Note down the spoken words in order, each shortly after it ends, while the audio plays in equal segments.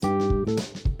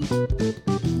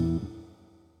And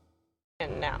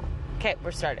now. Okay,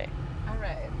 we're starting.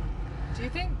 Alright. Do you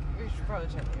think we should probably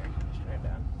turn it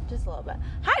down? Just a little bit.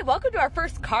 Hi, welcome to our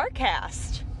first car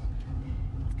cast.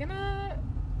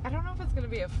 I don't know if it's gonna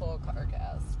be a full car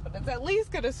cast, but it's at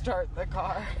least gonna start the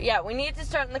car. Yeah, we need to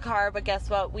start in the car, but guess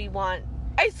what? We want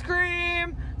ice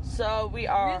cream! So we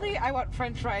are... Really? I want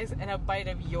french fries and a bite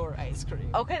of your ice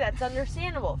cream. Okay, that's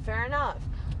understandable. Fair enough.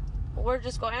 We're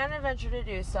just going on an adventure to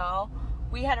do so.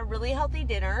 We had a really healthy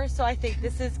dinner, so I think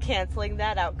this is canceling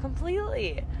that out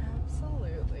completely.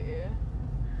 Absolutely.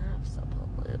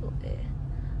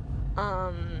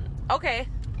 Okay.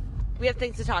 We have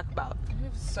things to talk about. We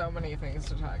have so many things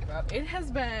to talk about. It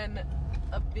has been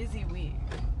a busy week.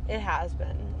 It has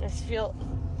been. It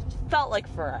felt like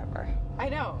forever. I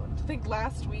know. To think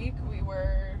last week we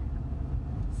were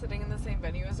sitting in the same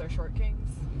venue as our Short Kings.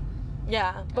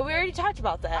 Yeah, but we already talked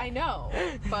about that. I know,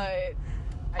 but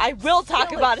I will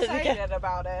talk about it again. Excited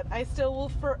about it. I still will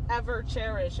forever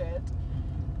cherish it.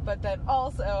 But then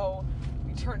also,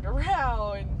 we turned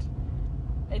around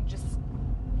and just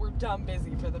were dumb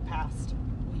busy for the past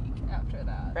week after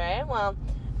that. Right? Well,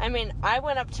 I mean, I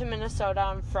went up to Minnesota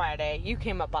on Friday. You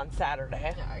came up on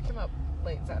Saturday. Yeah, I came up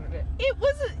late Saturday. It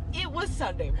was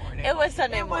Sunday morning. It was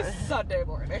Sunday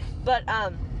morning. But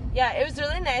yeah, it was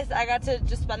really nice. I got to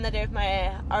just spend the day with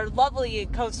our lovely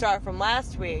co-star from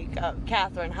last week,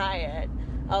 Catherine Hyatt.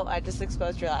 Oh, I just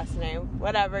exposed your last name.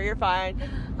 Whatever, you're fine.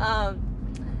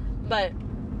 But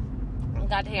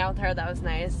got to hang out with her. That was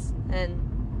nice.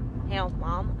 And hang out with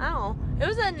Mom. I don't know. It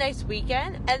was a nice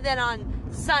weekend. And then on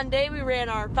Sunday, we ran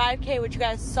our 5K, which you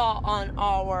guys saw on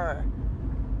our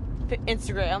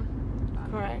Instagram.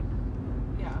 Correct.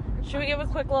 Yeah. Should we give a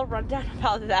quick little rundown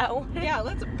about that one? Yeah,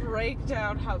 let's break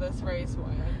down how this race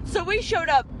went. So we showed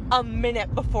up a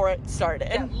minute before it started.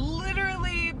 Yeah,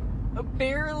 literally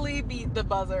barely beat the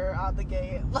buzzer on the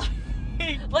gate.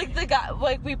 Like the guy,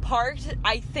 like we parked,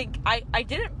 I think, I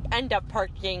didn't end up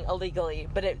parking illegally,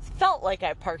 but it felt like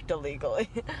I parked illegally.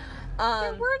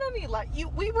 There weren't any,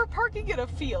 we were parking in a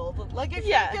field. Like, I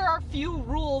think there are few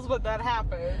rules when that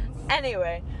happens.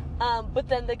 Anyway, but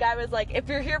then the guy was like, if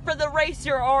you're here for the race,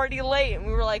 you're already late. And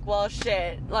we were like, well,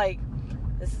 shit, like,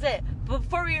 this is it. But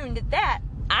before we even did that,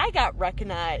 I got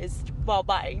recognized while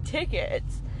buying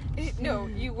tickets. No,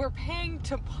 you were paying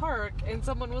to park, and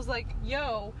someone was like,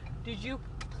 yo, did you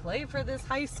play for this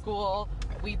high school?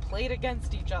 We played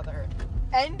against each other.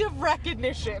 End of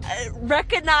recognition.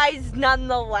 Recognized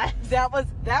nonetheless. That was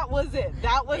it. That was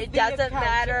it the doesn't encounter.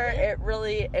 matter. It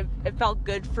really, it felt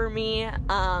good for me.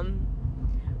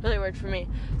 Really worked for me.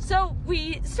 So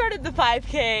we started the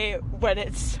 5K when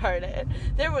it started.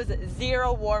 There was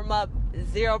zero warm-up,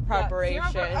 zero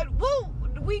preparation. Well,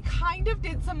 we kind of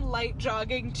did some light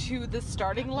jogging to the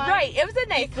starting line. Right, it was a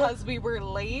nice... Because we were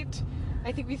late.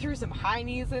 I think we threw some high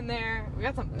knees in there. We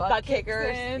got some butt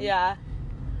kickers in. Yeah.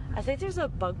 I think there's a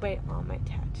bug bite on my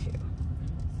tattoo.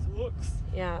 Sucks.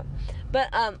 Yeah. But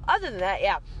other than that,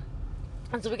 yeah.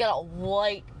 And so we got a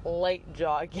light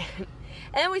jog in. And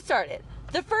then we started.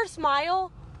 The first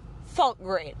mile felt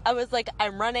great. I was like,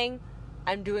 I'm running.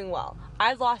 I'm doing well.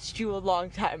 I lost you a long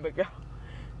time ago.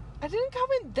 I didn't come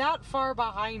in that far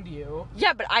behind you.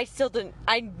 Yeah, but I still didn't.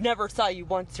 I never saw you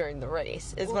once during the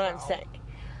race, is what I'm saying.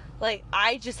 Like,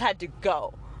 I just had to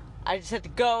go.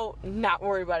 Not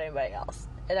worry about anybody else.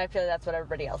 And I feel like that's what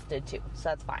everybody else did too. So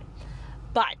that's fine.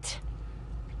 But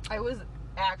I was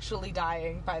actually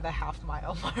dying by the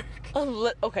half-mile mark.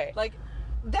 Okay. Like,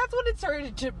 that's when it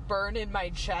started to burn in my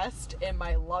chest and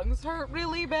my lungs hurt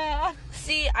really bad.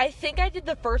 See, I think I did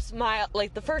the first mile.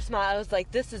 Like, the first mile, I was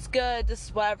like, this is good, this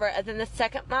is whatever. And then the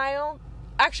second mile,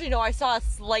 actually, no, I saw a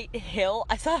slight hill.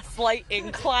 I saw a slight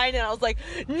incline, and I was like,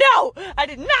 no! I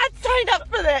did not sign up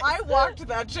for this! I walked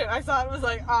that shit. I saw it and was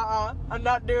like, I'm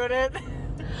not doing it.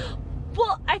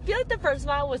 Well, I feel like the first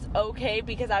mile was okay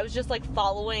because I was just, like,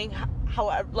 following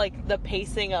how, like, the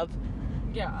pacing of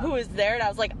who was there, and I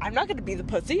was like, I'm not going to be the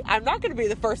pussy. I'm not going to be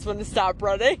the first one to stop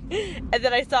running. And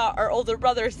then I saw our older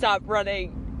brother stop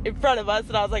running in front of us,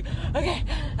 and I was like, okay,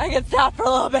 I can stop for a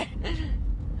little bit.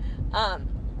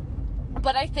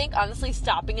 But I think, honestly,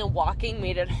 stopping and walking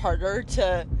made it harder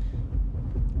to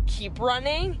keep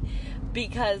running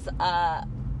because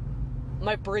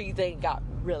my breathing got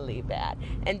really bad.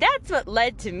 And that's what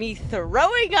led to me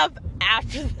throwing up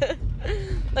after the...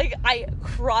 Like, I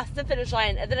crossed the finish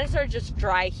line, and then I started just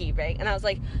dry heaving. And I was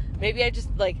like, maybe I just,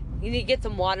 like, you need to get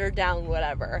some water down,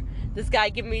 whatever. This guy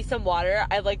gave me some water.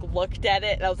 I, like, looked at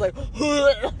it, and I was like...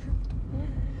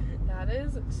 That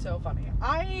is so funny.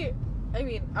 I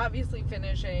mean, obviously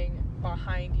finishing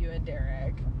behind you and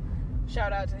Derek.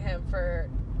 Shout out to him for,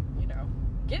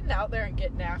 getting out there and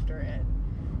getting after it.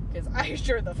 Because I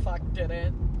sure the fuck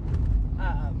didn't.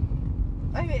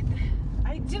 I mean,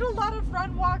 I did a lot of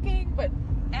run walking, but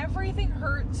everything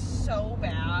hurt so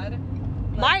bad.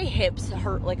 My hips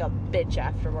hurt like a bitch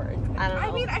afterwards. I don't know.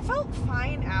 I mean, I felt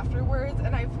fine afterwards,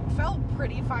 and I felt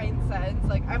pretty fine since.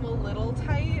 Like, I'm a little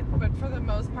tight, but for the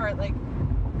most part, like,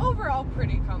 overall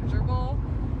pretty comfortable.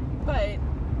 But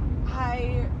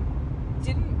I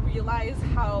didn't realize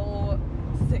how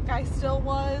sick I still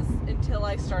was until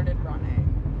I started running.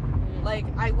 Like,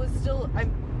 I'm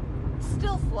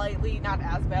still slightly not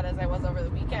as bad as I was over the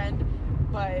weekend,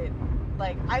 but,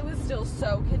 like, I was still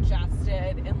so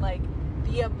congested, and, like,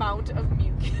 the amount of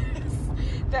mucus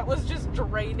that was just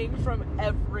draining from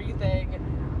everything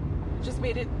just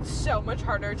made it so much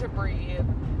harder to breathe.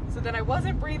 So then I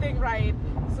wasn't breathing right,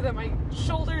 so then my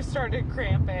shoulders started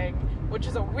cramping, which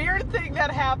is a weird thing that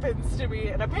happens to me,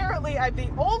 and apparently I'm the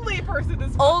only person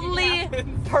this fucking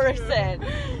happens to.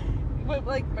 But,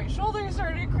 like, my shoulders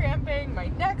started cramping, my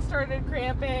neck started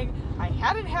cramping, I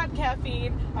hadn't had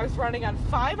caffeine, I was running on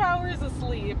 5 hours of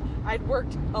sleep, I'd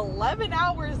worked 11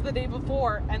 hours the day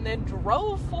before, and then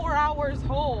drove 4 hours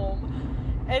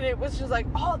home, and it was just like,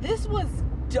 oh, this was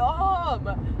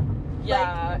dumb.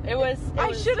 Yeah, like,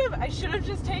 I should have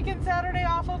just taken Saturday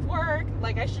off of work.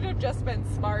 Like, I should have just been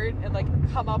smart and, like,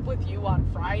 come up with you on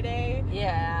Friday.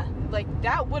 Yeah. Like,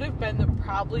 that would have been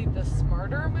probably the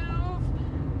smarter move.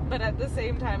 But at the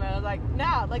same time, I was like,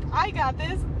 nah, like, I got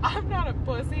this. I'm not a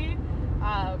pussy.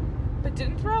 But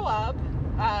didn't throw up.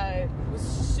 Was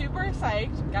super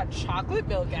psyched. Got chocolate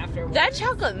milk afterwards. That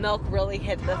chocolate milk really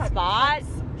hit the spot.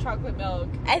 Chocolate milk.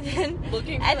 And then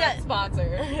looking for that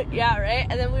sponsor. Yeah, right.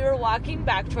 And then we were walking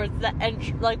back towards the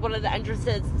one of the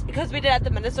entrances, because we did at the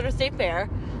Minnesota State Fair,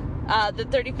 the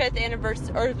 35th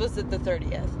anniversary, or was it the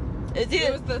 30th?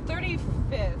 It was the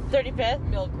 35th. 35th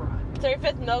milk run.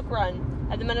 35th milk run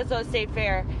at the Minnesota State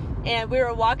Fair, and we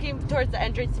were walking towards the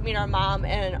entrance to meet our mom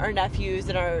and our nephews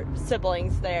and our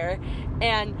siblings there,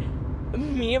 and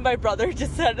me and my brother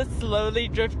just kind of slowly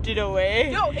drifted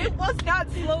away. No, it was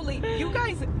not slowly. You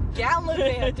guys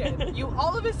gallivanted. You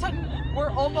all of a sudden were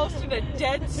almost in a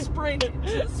dead sprint to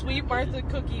the Sweet Martha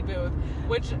cookie booth,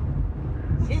 which,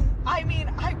 I mean,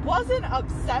 I wasn't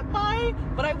upset by,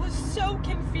 but I was so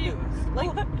confused. Like,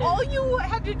 all you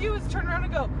had to do is turn around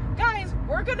and go, guys,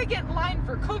 we're gonna get in line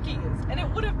for cookies, and it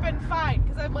would have been fine,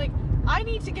 because I'm like, I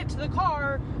need to get to the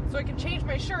car so I can change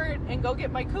my shirt and go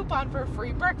get my coupon for a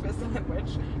free breakfast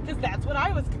sandwich, because that's what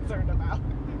I was concerned about.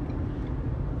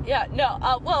 Yeah,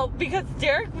 no, well, because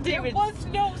Derek didn't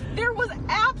there was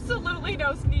absolutely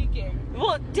no sneaking.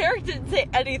 Well, Derek didn't say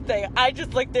anything. I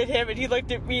just looked at him and he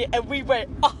looked at me and we went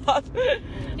off.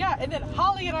 Yeah, and then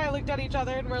Holly and I looked at each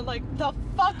other and we're like, the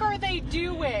fuck are they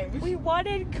doing? We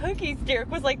wanted cookies.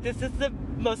 Derek was like, this is the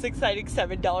most exciting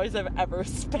 $7 I've ever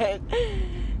spent.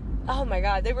 Oh my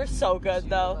god, they were so good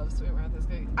though. Love Sweet Martha's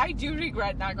cookies. I do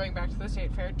regret not going back to the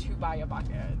state fair to buy a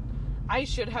bucket. I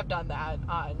should have done that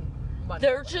on Monday.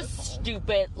 They're just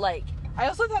stupid, like... I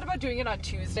also thought about doing it on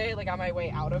Tuesday, like on my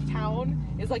way out of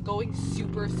town, is like going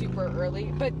super, super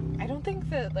early, but I don't think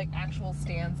that like actual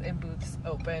stands and booths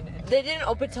open. They didn't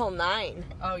open till 9.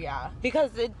 Oh yeah.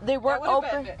 Because they weren't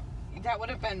open. That would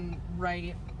have been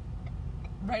right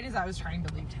as I was trying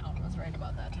to leave town, was right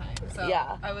about that time. So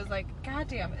yeah. I was like, god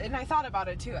damn. And I thought about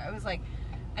it too. I was like,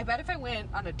 I bet if I went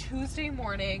on a Tuesday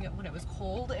morning when it was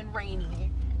cold and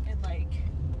rainy and like,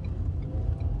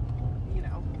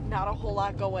 not a whole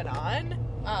lot going on,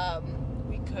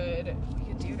 we could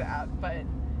do that,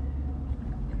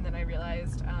 and then I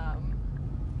realized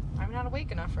I'm not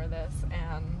awake enough for this,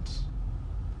 and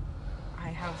I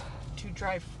have to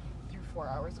drive through 4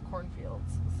 hours of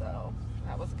cornfields, so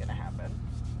that wasn't gonna happen.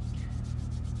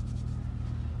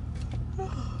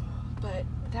 But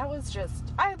that was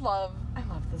just, I love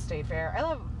the state fair. I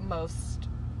love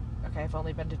I've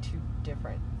only been to 2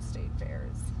 different state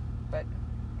fairs, but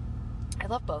I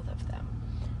love both of them.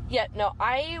 Yeah, no,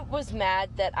 I was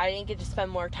mad that I didn't get to spend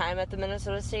more time at the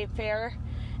Minnesota State Fair,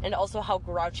 and also how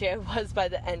grouchy I was by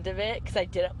the end of it, because I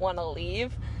didn't want to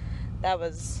leave. That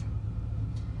was...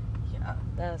 Yeah.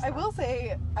 I will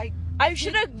say, I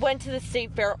should have went to the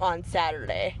State Fair on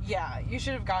Saturday. Yeah, you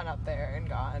should have gone up there and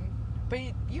gone. But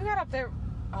you got up there...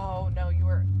 Oh, no, you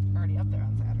were already up there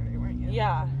on Saturday, weren't you?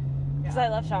 Yeah, because I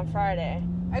left on Friday.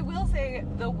 I will say,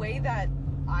 the way that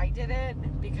I did it,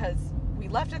 because... we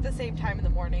left at the same time in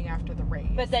the morning after the race.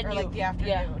 But then the afternoon.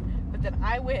 Yeah. But then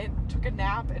I took a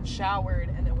nap and showered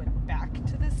and then went back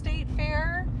to the state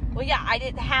fair. Well, yeah, I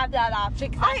didn't have that option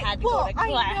because I had to go to class.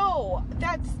 I know.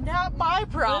 That's not my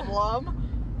problem.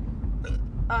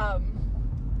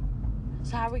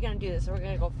 So how are we gonna do this? We're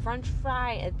gonna go French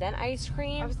fry and then ice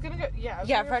cream. I was gonna go. Yeah. I was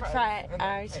Yeah, gonna go French fry and and then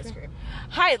ice cream. cream.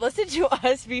 Hi, listen to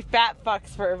us be fat fucks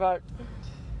for about.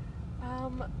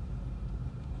 Yes.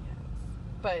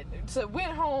 But so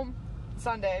went home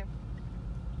Sunday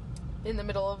in the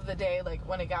middle of the day, like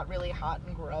when it got really hot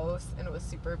and gross and it was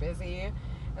super busy.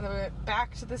 And then we went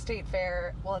back to the state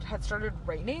fair. Well, it had started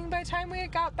raining by the time we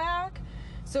had got back.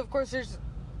 So, of course, there's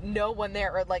no one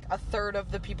there, or like a third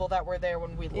of the people that were there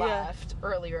when we left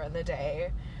earlier in the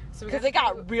day. So Because it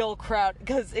got real crowded.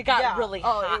 Because it got really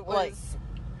hot. It was.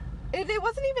 It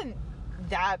wasn't even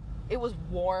that. It was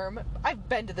warm. I've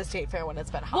been to the state fair when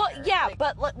it's been hot. Well, yeah,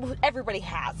 but everybody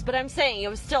has. But I'm saying it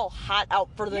was still hot out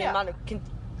for the amount of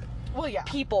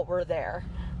people were there.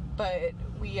 But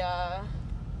we had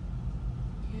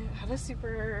a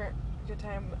super good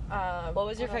time. What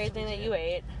was your favorite thing that you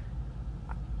ate?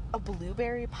 A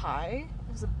blueberry pie.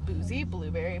 It was a boozy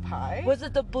blueberry pie. Was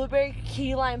it the blueberry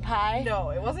key lime pie? No,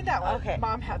 it wasn't that one. Okay.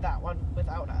 Mom had that one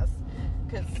without us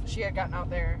because she had gotten out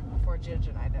there before Judge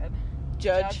and I did.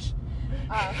 Judge.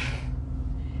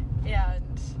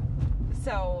 And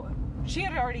so she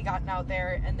had already gotten out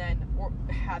there and then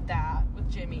had that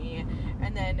with Jimmy,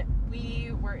 and then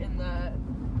we were in the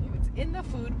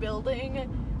food building.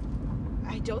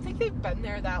 I don't think they've been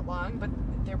there that long, but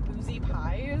they're boozy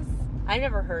pies. I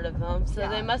never heard of them, so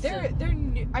they must have... They're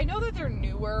new. I know that they're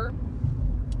newer.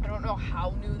 I don't know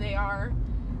how new they are.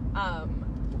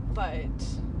 But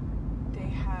they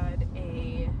had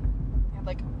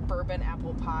like bourbon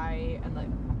apple pie and like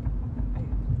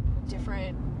a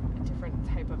different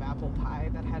type of apple pie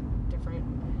that had different...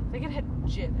 I think it had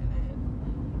gin in it.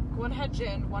 One had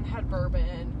gin, one had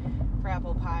bourbon for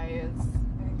apple pies.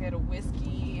 I think they had a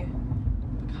whiskey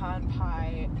pecan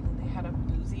pie, and then they had a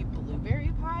boozy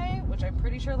blueberry pie, which I'm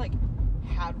pretty sure like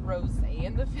had rosé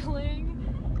in the filling.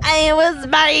 I was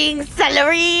buying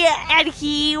celery and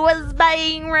he was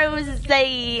buying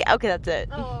rosé. Okay, that's it.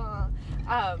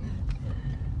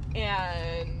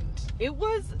 And it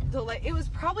was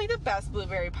probably the best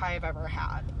blueberry pie I've ever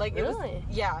had. Like really? It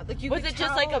was, yeah. Like you was could it tell,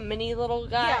 just like a mini little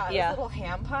guy? Yeah, a little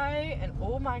ham pie, and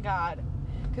oh my god,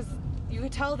 because you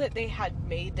could tell that they had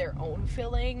made their own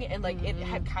filling, and like it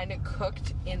had kind of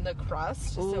cooked in the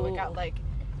crust, so it got like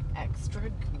extra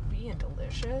goopy and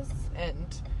delicious.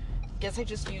 And I guess I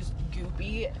just used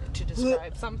goopy to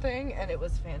describe something, and it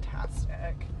was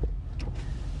fantastic. All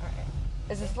right.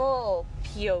 Is this a little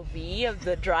POV of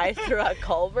the drive-thru at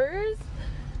Culver's?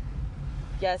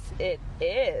 Yes, it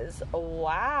is.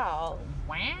 Wow.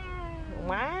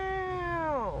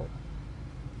 Wow.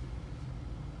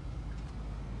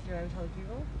 Do you want to tell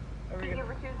people? Thank you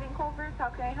for choosing Culver's. How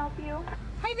can I help you?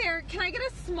 Hi there. Can I get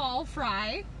a small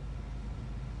fry?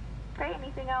 Okay,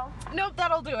 anything else? Nope,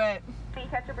 that'll do it. Any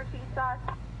ketchup or cheese sauce?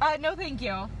 No, thank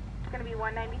you. It's going to be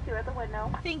 $1.92 at the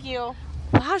window. Thank you.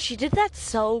 Wow, she did that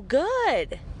so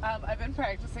good. I've been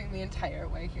practicing the entire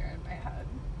way here in my head.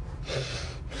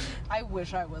 I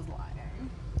wish I was lying.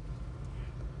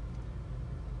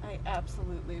 I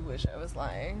absolutely wish I was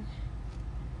lying.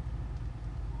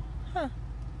 Huh.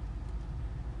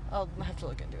 I'll have to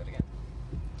look into it again.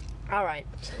 All right.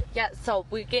 Yeah, so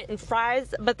we're getting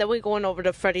fries, but then we're going over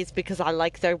to Freddy's because I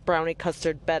like their brownie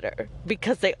custard better.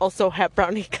 Because they also have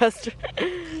brownie custard.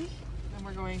 Then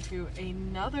we're going to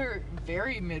another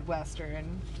very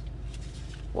Midwestern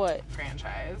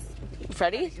franchise.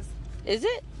 Freddy's? Is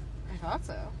it? I thought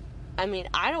so. I mean,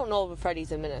 I don't know if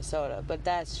Freddy's in Minnesota, but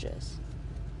that's just...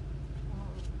 Well,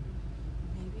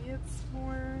 maybe it's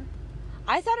more...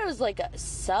 I thought it was like a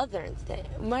southern thing.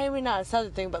 Maybe not a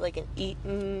southern thing, but like an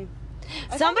Eaton...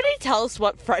 Somebody tell us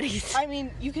what Freddy's... I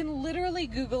mean, you can literally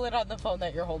Google it on the phone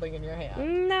that you're holding in your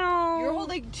hand. No. You're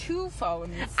holding two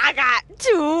phones. I got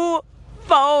two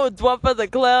phones. One for the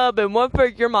club and one for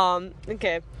your mom.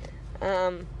 Okay.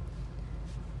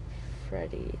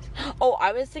 Freddy's. Oh,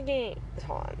 I was thinking...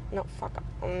 Hold on. No, fuck up.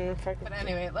 But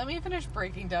anyway, let me finish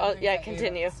breaking down. Oh, yeah,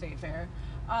 continue. The state fair.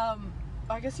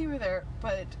 I guess you were there,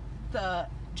 but the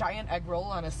giant egg roll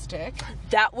on a stick.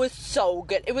 That was so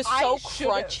good. It was so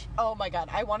crunchy. Oh my god,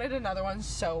 I wanted another one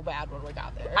so bad when we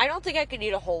got there. I don't think I could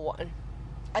eat a whole one.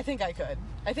 I think I could.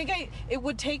 It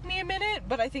would take me a minute,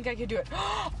 but I think I could do it.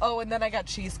 Oh, and then I got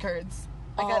cheese curds.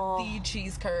 I got the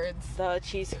cheese curds. The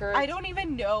cheese curds? I don't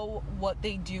even know what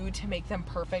they do to make them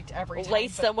perfect every time.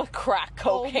 Lace them with crack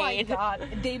cocaine. Oh my god,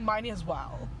 they might as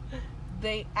well.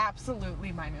 They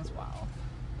absolutely might as well.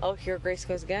 Oh, here Grace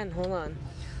goes again. Hold on.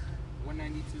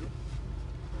 192.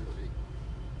 Perfect.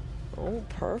 Oh,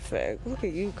 perfect. Look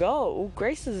at you go. Ooh,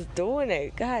 Grace is doing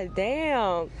it. God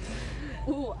damn.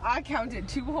 Ooh, I counted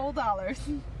 $2 whole.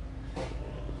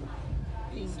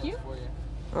 Thank you.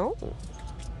 Oh.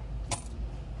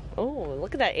 Oh,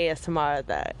 look at that ASMR,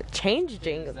 that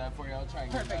changing. Is that for you? I'll try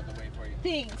and get it out of the way for you.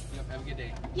 Thanks. Yep, have a good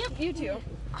day. Yep, you too.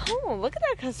 Oh, look at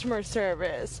that customer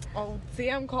service. Oh,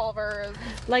 Sam Culver's.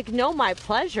 Like, no, my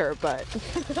pleasure, but.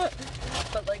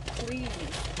 But, like, please.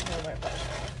 No, my pleasure.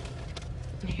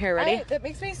 Here, ready? That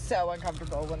makes me so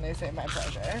uncomfortable when they say my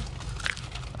pleasure.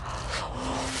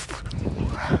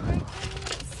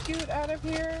 Scoot out of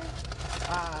here.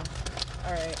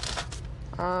 Alright.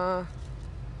 Oh,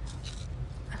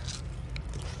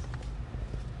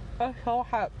 so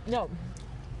hot. No.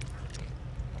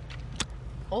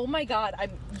 Oh my god,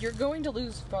 you're going to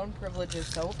lose phone privileges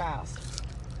so fast.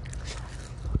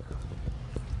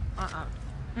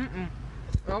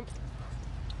 Nope.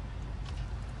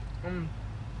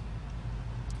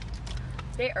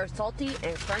 They are salty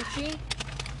and crunchy.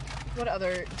 What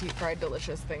other deep fried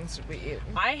delicious things did we eat?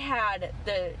 I had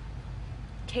the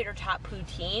tater tot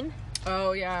poutine.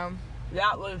 Oh yeah.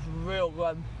 That was real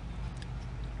good.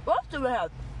 What else did we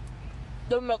have?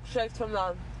 The milkshakes from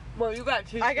the. Well, you got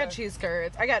cheese. I got cheese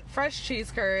curds. I got fresh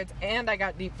cheese curds and I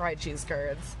got deep fried cheese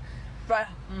curds.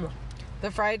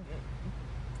 The fresh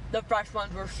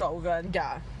ones were so good.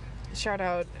 Yeah. Shout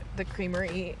out the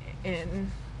creamery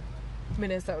in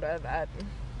Minnesota that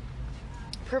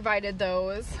provided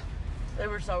those. They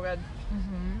were so good.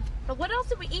 But what else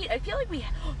did we eat? I feel like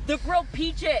the grilled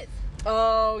peaches.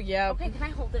 Oh yeah. Okay, can I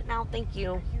hold it now? Thank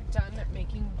you. Are you done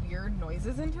making weird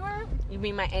noises into it? You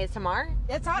mean my ASMR?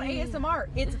 It's not ASMR.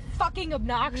 It's fucking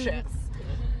obnoxious.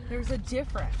 There's a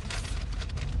difference.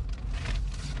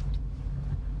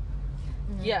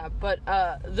 Yeah, but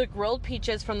the grilled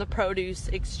peaches from the produce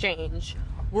exchange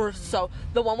were so.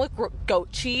 The one with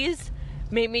goat cheese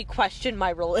made me question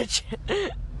my religion.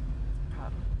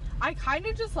 I kind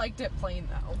of just liked it plain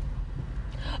though.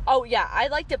 Oh yeah, I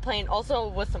liked it plain. Also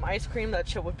with some ice cream, that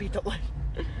shit would be delicious.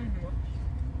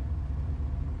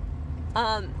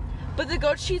 But the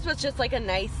goat cheese was just like a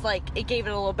nice, like, it gave it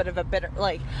a little bit of a bitter,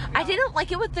 like, yeah. I didn't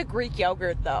like it with the Greek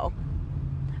yogurt though.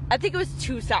 I think it was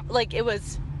too sour, like it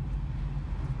was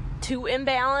too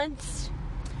imbalanced.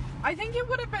 I think it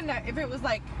would have been if it was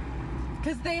like,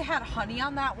 because they had honey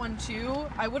on that one too.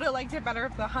 I would have liked it better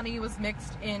if the honey was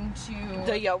mixed into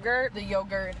the yogurt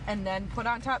and then put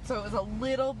on top, so it was a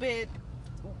little bit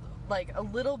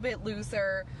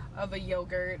looser of a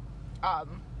yogurt,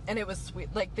 and it was sweet.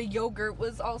 Like the yogurt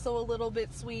was also a little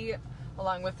bit sweet,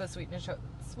 along with the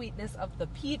sweetness of the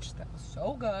peach. That was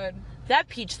so good. That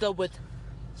peach though was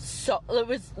it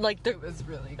was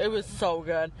really good. It was so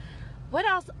good. What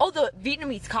else? Oh, the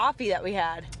Vietnamese coffee that we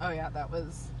had. Oh yeah, that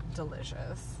was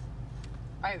delicious.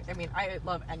 I mean, I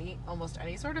love almost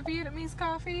any sort of Vietnamese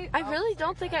coffee. I really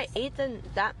don't think I ate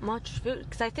that much food,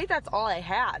 because I think that's all I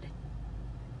had.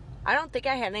 I don't think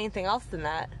I had anything else than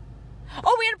that.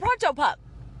 Oh, we had a Pronto Pup.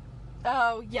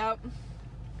 Oh, yep.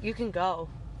 You can go.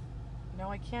 No,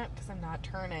 I can't because I'm not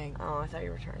turning. Oh, I thought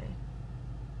you were turning.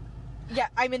 Yeah,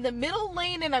 I'm in the middle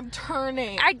lane and I'm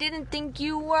turning. I didn't think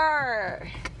you were.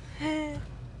 God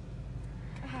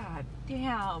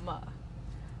damn.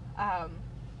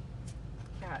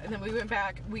 Yeah, and then we went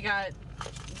back. We got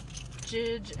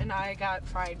Jidge and I got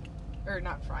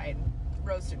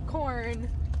roasted corn.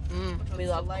 We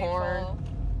love delightful. corn.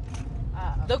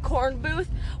 The corn booth,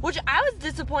 which I was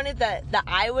disappointed that the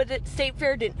Iowa State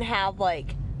Fair didn't have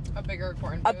like a bigger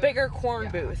corn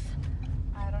booth.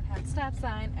 I don't have stop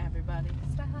sign. Everybody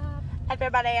stop.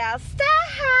 Everybody else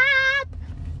stop.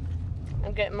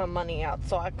 I'm getting my money out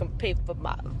so I can pay for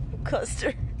my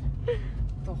custard.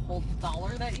 The whole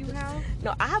 $1 that you have?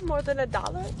 No, I have more than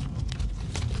 $1.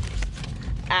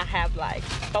 I have like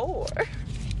 4.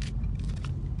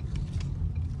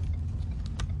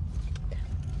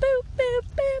 Boop, boop,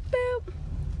 boop, boop.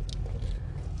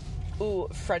 Ooh,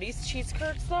 Freddy's cheese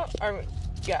curds though?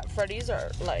 Freddy's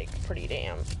are like pretty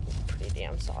damn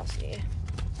saucy.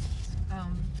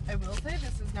 I will say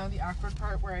this is now the awkward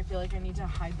part where I feel like I need to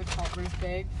hide the Culver's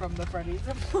bag from the Freddy's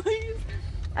employees.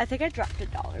 I think I dropped a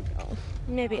 $1 bill.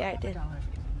 Maybe I did.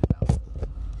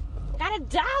 Got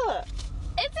 $1.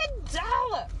 It's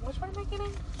 $1. Which one am I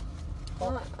getting?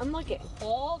 I'm looking.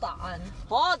 Hold on.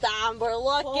 We're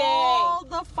looking. Hold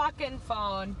the fucking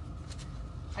phone.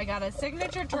 I got a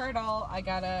signature turtle. I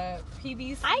got a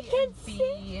PBC. I can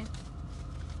see.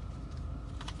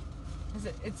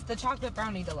 It's the chocolate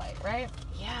brownie delight, right?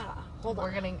 Yeah. Hold on.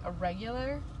 We're getting a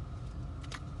regular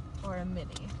or a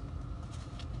mini.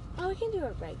 Oh, we can do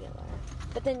a regular,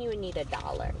 but then you would need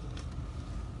 $1.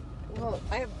 Well,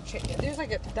 I have change. There's like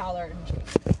 $1 and change.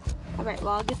 All right.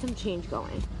 Well, I'll get some change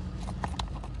going.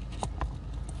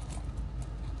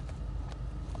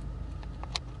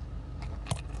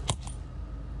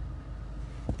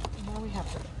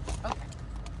 have to. Okay.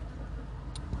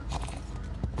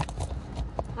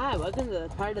 Hi, welcome to the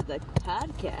part of the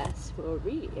podcast where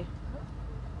we.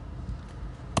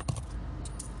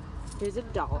 Here's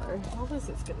 $1. All this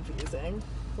is confusing.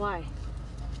 Why?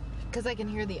 Because I can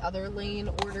hear the other lane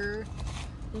order.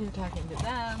 And you're talking to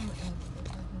them, and they're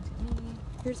talking to me.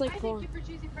 Here's like Hi, 4. thank you for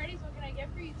choosing Freddy's. What can I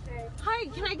get for you today? Hi,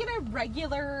 can I get a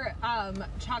regular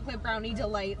chocolate brownie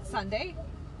delight sundae?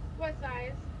 What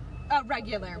size?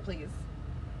 Regular, please.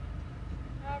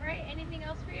 All right. Anything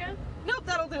else for you? Nope,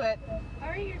 that'll do it. All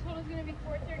right. Your total's gonna be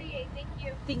 $438. Thank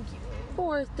you. Thank you.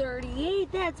 $438.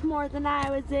 That's more than I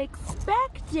was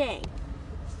expecting.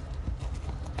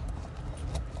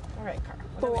 All right, Car.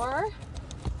 What do we-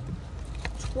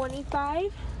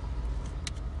 $4.25.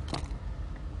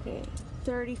 Okay,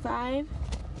 $35.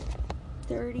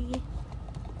 $38.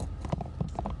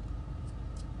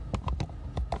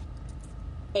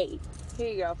 Here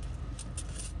you go.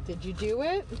 Did you do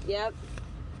it? Yep.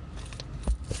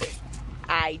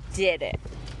 I did it.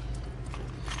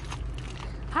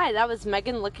 Hi, that was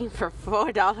Megan looking for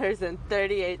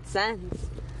 $4.38.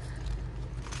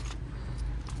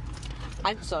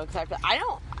 I'm so excited. I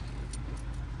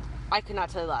could not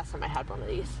tell you the last time I had one of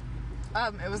these.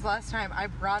 It was last time I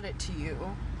brought it to you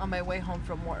on my way home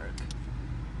from work.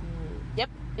 Yep.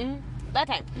 That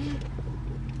time.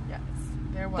 Yes,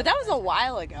 there was. But that was a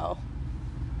while ago.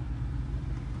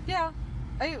 Yeah,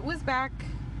 it was back.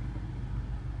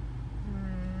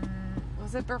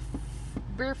 Was it before?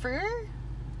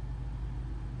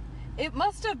 It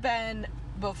must have been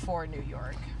before New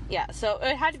York. Yeah, so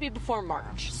it had to be before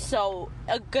March. So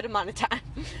a good amount of time.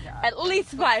 Yeah, At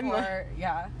least 5 months. before,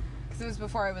 yeah, because it was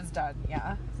before I was done.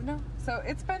 Yeah. So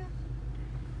it's been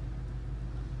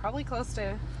probably close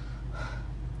to.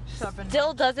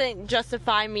 Still doesn't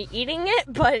justify me eating it,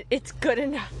 but it's good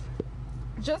enough.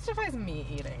 Justifies me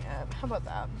eating it. How about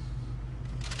that?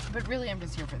 But really, I'm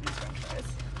just here for these french fries.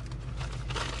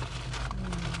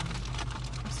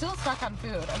 I'm still stuck on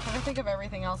food. I'm trying to think of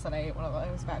everything else that I ate when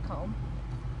I was back home.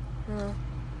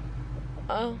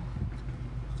 Oh.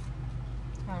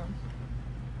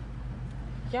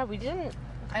 Yeah, we didn't.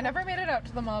 I never made it out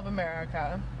to the Mall of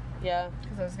America Yeah,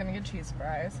 because I was gonna get cheese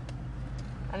fries.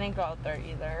 I didn't go out there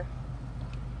either.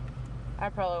 I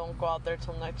probably won't go out there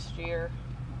till next year.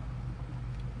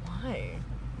 Why?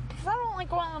 Because I don't like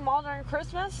going to the mall during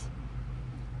Christmas.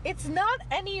 It's not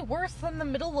any worse than the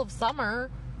middle of summer.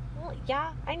 Well,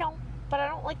 yeah, I know. But I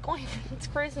don't like going. It's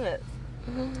Christmas.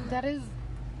 That is.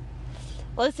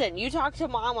 Listen, you talk to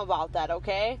Mom about that,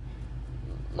 okay?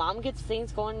 Mom gets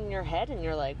things going in your head, and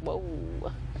you're like,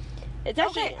 whoa. It's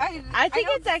actually. Okay, I think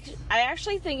don't- it's actually. I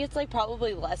actually think it's like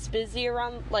probably less busy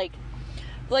around like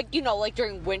you know, like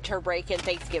during winter break and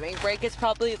Thanksgiving break. It's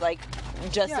probably like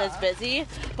just as busy.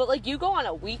 But like you go on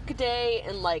a weekday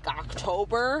in like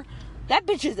October, that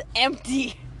bitch is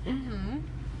empty. Mm-hmm.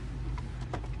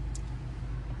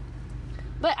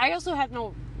 But I also have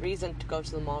no reason to go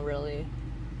to the mall really,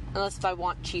 unless if I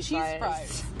want cheese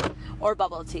fries or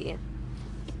bubble tea.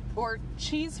 Or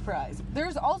cheese fries.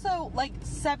 There's also like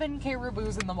 7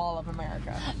 Caribous in the Mall of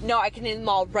America. No, I can name them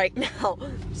all right now.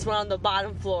 There's one on the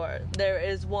bottom floor. There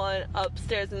is one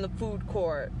upstairs in the food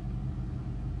court.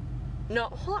 No,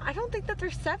 hold on. I don't think that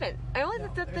there's 7. I only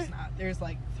think that there's not. There's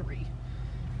like 3.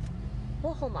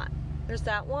 Well, hold on. There's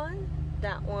that one.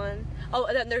 Oh,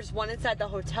 and then there's one inside the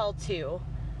hotel too.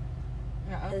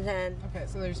 Yeah. And then Okay,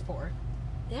 so there's 4.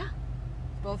 yeah,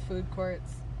 Both food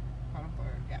courts. Bottom floor.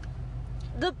 Yeah.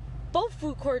 both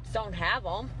food courts don't have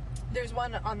them. There's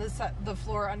one on the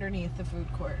floor underneath the food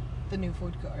court. The new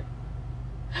food court.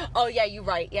 Oh yeah, you're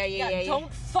right. Yeah.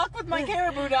 Don't fuck with my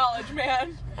Caribou knowledge,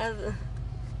 man.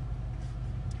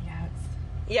 Yes.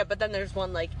 Yeah, but then there's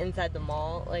one like inside the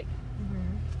mall, like.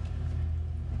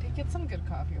 I did get some good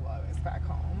coffee while I was back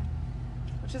home,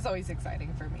 which is always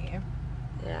exciting for me.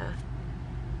 Yeah.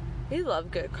 We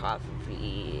love good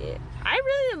coffee. I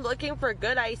really am looking for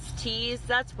good iced teas.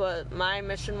 That's what my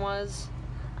mission was.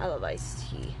 I love iced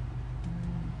tea.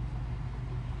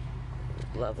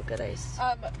 Love a good iced tea.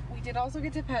 We did also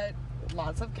get to pet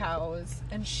lots of cows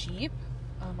and sheep.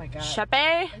 Oh my god. Shepe?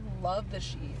 I love the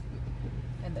sheep.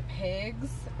 And the pigs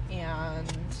and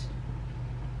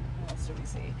what else did we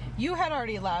see? You had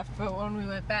already left, but when we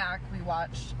went back we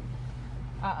watched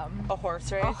A horse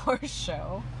race? a horse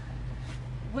show.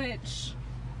 Which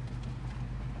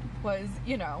was,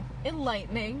 you know,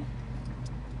 enlightening.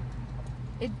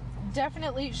 It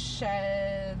definitely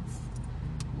sheds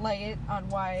light on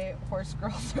why horse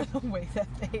girls are the way that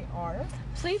they are.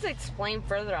 Please explain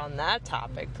further on that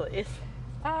topic, please.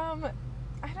 I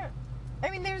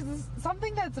mean, there's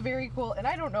something that's very cool, and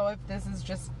I don't know if this is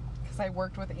just because I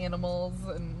worked with animals,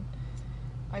 and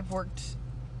I've worked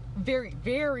very,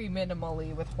 very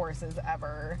minimally with horses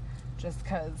ever, just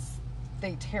because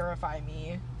they terrify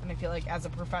me. And I feel like as a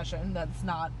profession, that's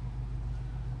not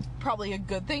probably a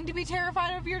good thing to be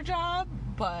terrified of your job,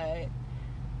 but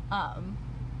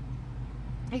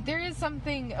like, there is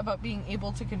something about being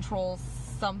able to control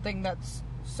something that's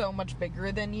so much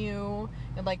bigger than you,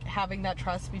 and like having that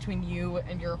trust between you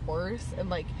and your horse, and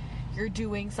like you're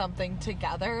doing something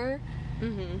together.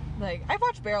 Like, I've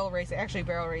watched barrel racing. Actually,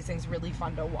 barrel racing is really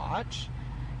fun to watch,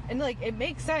 and like it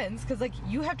makes sense because like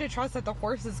you have to trust that the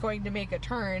horse is going to make a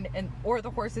turn, and or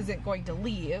the horse isn't going to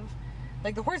leave.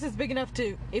 Like, the horse is big enough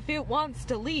to, if it wants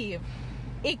to leave,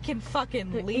 it can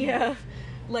fucking leave. Yeah.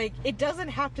 Like, it doesn't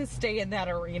have to stay in that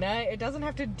arena. It doesn't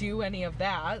have to do any of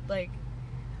that. Like,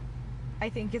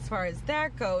 I think as far as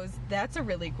that goes, that's a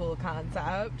really cool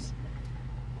concept.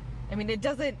 I mean, it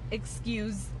doesn't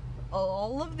excuse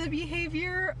all of the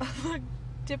behavior of a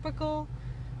typical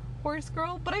horse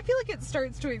girl, but I feel like it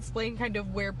starts to explain kind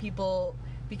of where people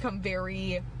become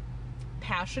very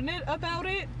passionate about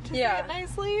it, to say it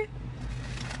nicely.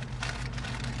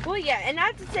 Well, yeah, and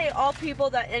not to say all people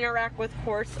that interact with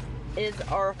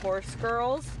are horse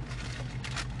girls.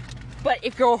 But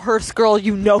if you're a horse girl,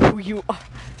 you know who you are.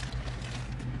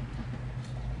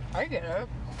 I get it.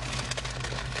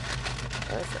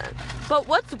 Listen. But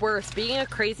what's worse, being a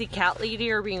crazy cat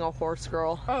lady or being a horse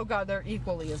girl? Oh god, they're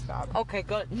equally as bad. Okay,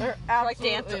 good. They're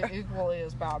absolutely equally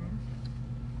as bad.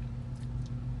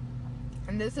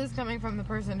 And this is coming from the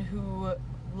person who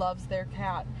loves their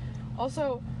cat.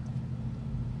 Also,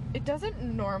 it doesn't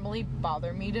normally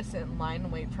bother me to sit in line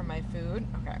and wait for my food.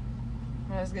 Okay.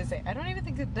 I was gonna say, I don't even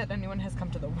think that anyone has come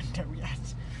to the window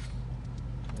yet.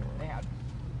 They had.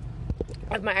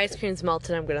 If my ice cream's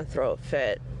melted, I'm gonna throw a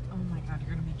fit. Oh my god,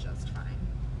 you're gonna be just fine.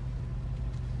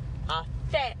 A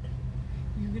fit.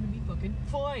 You're gonna be fucking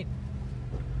fine.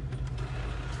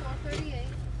 438.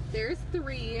 There's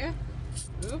 3.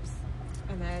 Oops.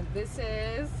 And then this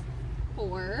is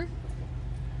 4.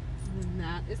 And then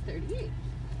that is 38.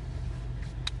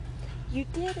 You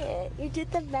did it. You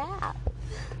did the math.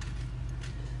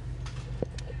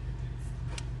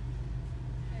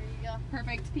 There you go.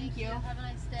 Perfect. Thank you. Have a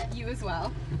nice day. You as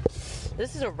well.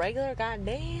 This is a regular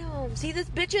goddamn. See, this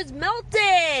bitch is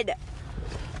melted.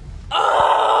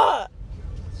 Ah!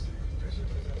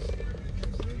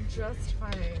 Just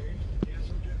fine.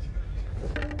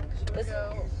 Should we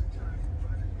go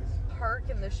park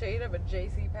in the shade of a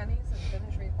JCPenney's and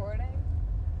finish recording?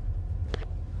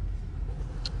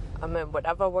 I mean,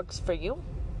 whatever works for you.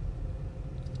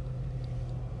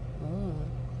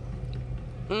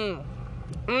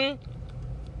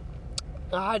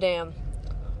 Ah, damn.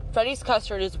 Freddy's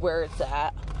custard is where it's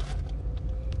at.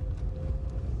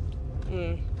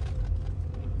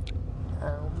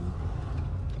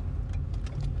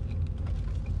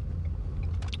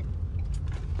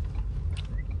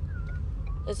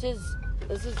 This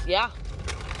is, yeah.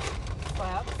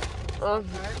 Slaps.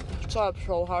 Slaps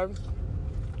so hard.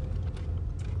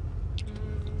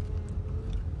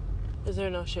 Is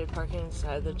there no shade parking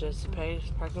inside the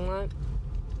JCPenney's parking lot?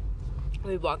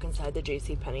 We walk inside the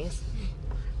JCPenney's.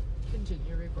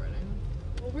 Continue recording.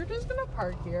 Well, we're just gonna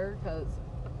park here because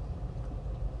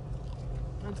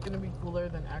it's gonna be cooler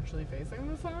than actually facing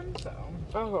the sun, so.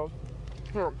 Okay.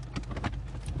 Here.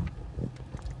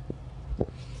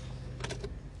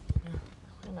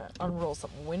 I'm gonna unroll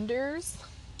some winders.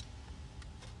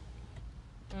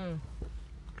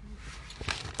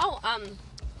 Oh,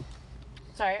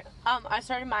 sorry. I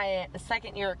started my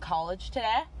second year at college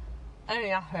today. I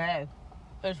mean, hey,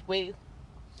 it's week.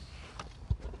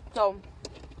 So,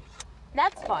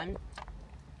 that's fun.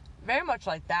 Very much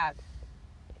like that.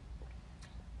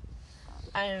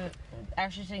 I'm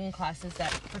actually taking classes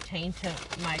that pertain to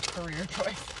my career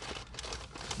choice.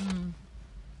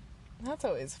 That's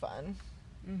always fun.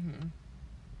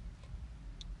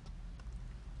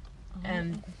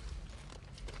 And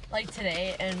like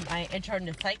today in my intro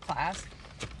into psych class,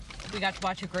 we got to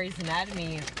watch a Grey's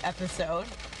Anatomy episode,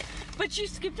 but you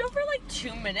skipped over like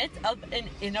 2 minutes of an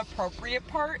inappropriate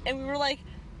part, and we were like,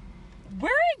 we're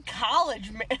in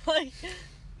college, man. Like,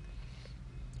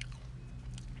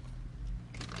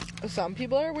 some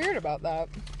people are weird about that.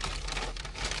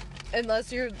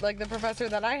 Unless you're like the professor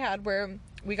that I had, where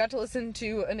we got to listen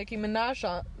to a Nicki Minaj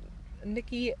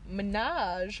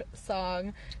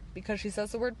song because she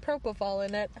says the word propofol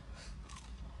in it.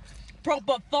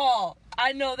 propofol.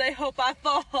 I know they hope I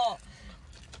fall.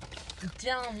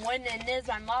 Dumb winning is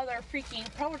my mother freaking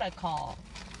protocol.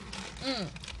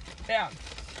 Yeah.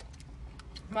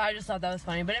 But I just thought that was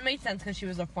funny. But it made sense because she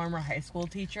was a former high school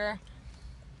teacher.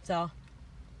 So,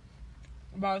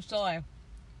 but I was still like,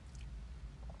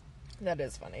 That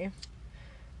is funny.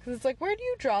 Because it's like, where do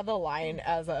you draw the line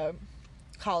as a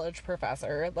college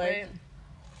professor? Like,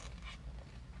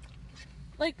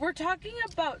 like we're talking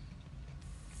about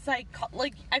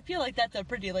like I feel like that's a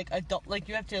pretty like adult, like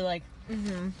you have to like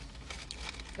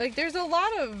like there's a lot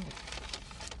of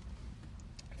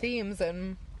themes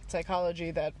in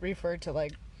psychology that refer to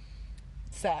like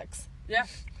sex. yeah,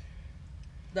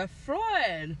 the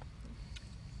Freud.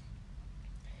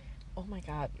 Oh my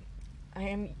god. I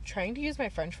am trying to use my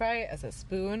french fry as a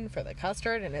spoon for the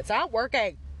custard and it's not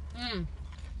working.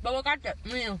 But what got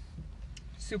the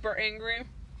super angry?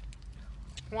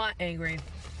 Not angry,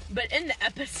 but in the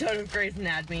episode of Grey's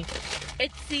Anatomy,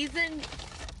 it's season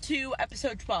 2,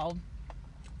 episode 12,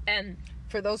 and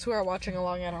For those who are watching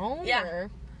along at home? Yeah. Or?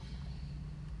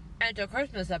 it's a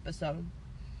Christmas episode,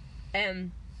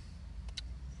 and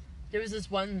there was this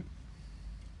one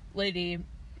lady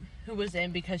who was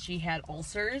in because she had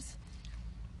ulcers,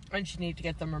 and she needed to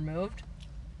get them removed,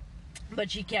 but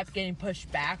she kept getting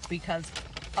pushed back because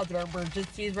other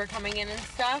emergencies were coming in and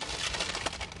stuff.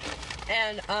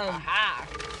 And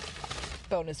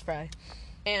Bonus fry.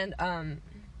 and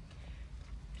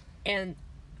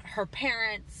her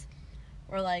parents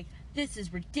were like, this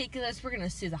is ridiculous, we're gonna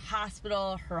sue the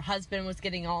hospital. Her husband was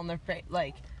getting all in their face,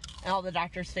 like in all the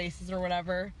doctors' faces or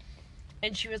whatever,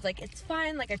 and she was like, it's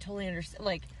fine, like I totally understand.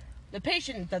 Like the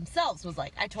patient themselves was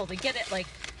like, I totally get it, like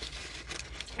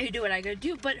you do what I gotta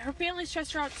do. But her family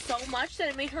stressed her out so much that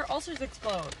it made her ulcers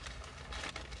explode.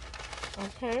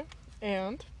 Okay.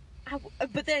 And?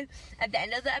 But then at the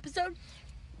end of the episode,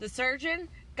 the surgeon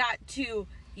got to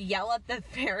yell at the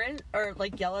parent, or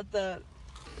like yell at the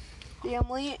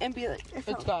family and be like,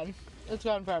 It's gone. It's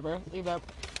gone forever. Leave it.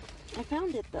 I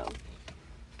found it though.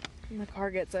 And the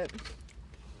car gets it.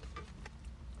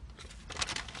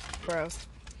 Gross.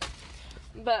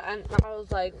 But I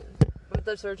was like, but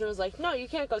the surgeon was like, no, you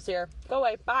can't go see her. Go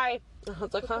away. Bye. I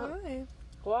was like, huh? Bye.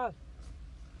 Go on.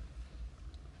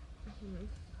 I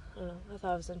don't know. I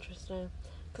thought it was interesting.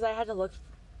 Because I had to look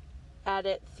at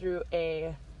it through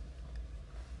a...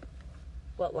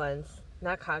 What lens?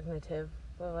 Not cognitive.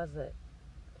 What was it?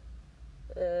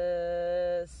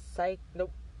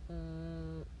 Nope.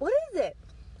 What is it?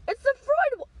 It's the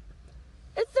Freud one.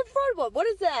 It's the Freud one. What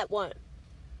is that one?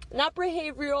 Not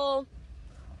behavioral.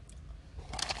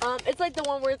 It's like the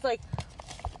one where it's like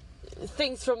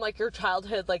things from like your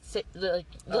childhood, like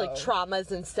traumas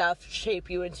and stuff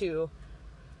shape you into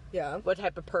Yeah. what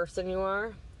type of person you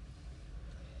are.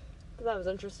 That was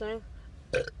interesting.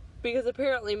 Because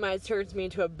apparently mine turns me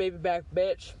into a baby back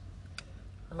bitch.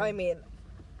 I mean,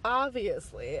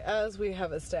 obviously, as we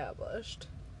have established.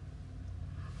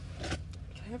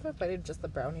 Can I have a bite of just the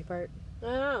brownie part?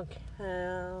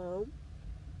 Okay.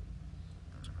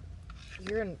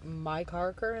 You're in my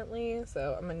car currently,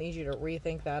 so I'm gonna need you to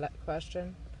rethink that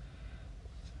question.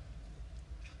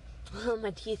 Oh,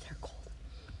 my teeth are cold.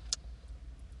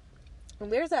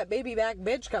 And there's that baby back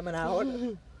bitch coming out.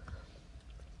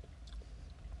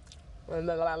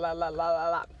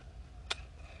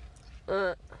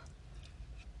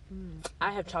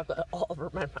 I have chocolate all over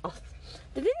my mouth.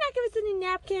 Did they not give us any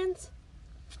napkins?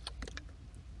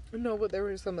 No, but there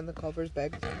was some in the Culver's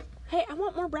bag. Hey, I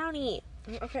want more brownie.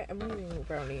 Okay, I'm eating a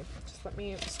brownie. Just let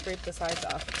me scrape the sides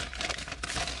off.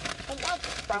 I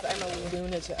love 'Cause I'm a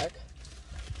lunatic.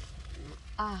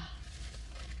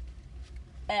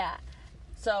 Yeah.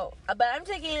 So, but I'm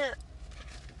taking it.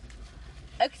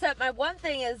 Except my one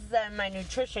thing is that in my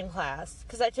nutrition class,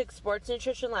 because I took sports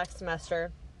nutrition last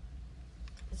semester,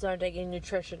 so I'm taking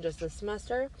nutrition just this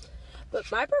semester. But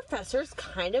my professor's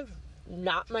kind of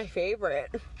not my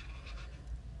favorite.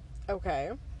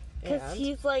 Okay. Because And?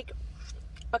 he's like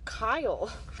a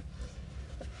Kyle.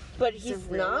 But He's a he's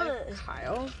real not. life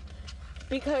Kyle?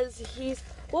 Because he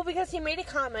made a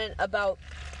comment about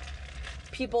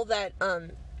people that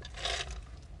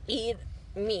eat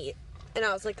meat. And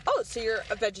I was like, oh, so you're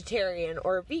a vegetarian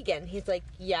or a vegan? He's like,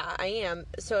 yeah, I am.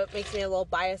 So it makes me a little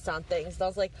biased on things. And I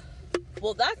was like,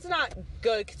 well, that's not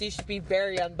good, because you should be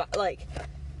very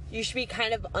you should be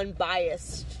kind of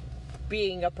unbiased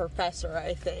being a professor,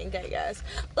 I think, I guess.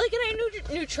 Like, and I knew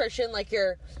nutrition, like,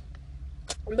 you're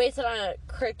based on a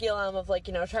curriculum of, like,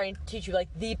 you know, trying to teach you, like,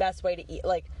 the best way to eat,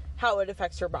 like, how it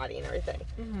affects your body and everything.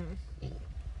 Mm-hmm.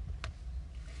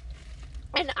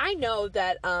 And I know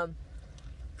that,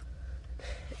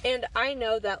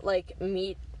 like,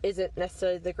 meat isn't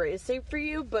necessarily the greatest thing for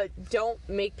you, but don't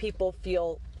make people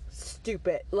feel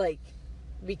stupid, like,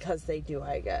 because they do,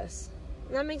 I guess.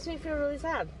 And that makes me feel really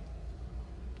sad.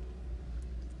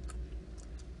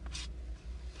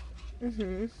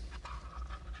 Mm-hmm.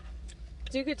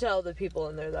 So you could tell the people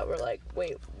in there that were like,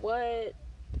 wait, what?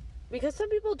 Because some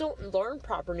people don't learn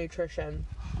proper nutrition.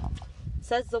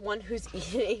 Says the one who's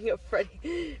eating a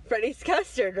Freddy's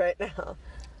custard right now.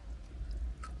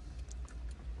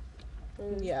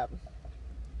 Yeah.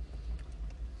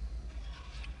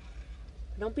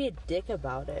 Don't be a dick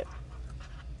about it.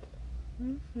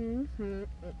 Mm-hmm.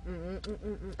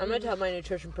 I'm gonna tell my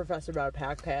nutrition professor about a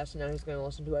pack pass, and now he's gonna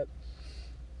listen to it.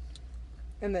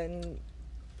 And then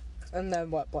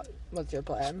what's your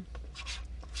plan?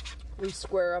 We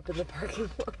square up in the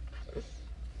parking lot.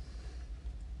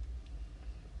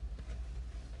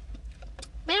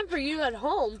 And for you at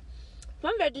home,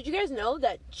 fun fact, did you guys know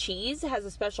that cheese has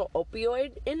a special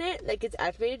opioid in it that gets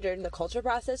activated during the culture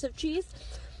process of cheese?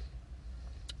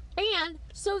 And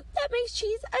so that makes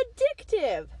cheese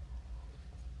addictive.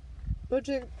 Which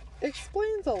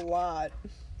explains a lot.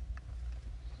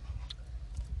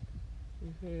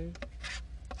 Mm-hmm.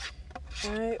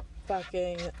 I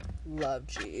fucking love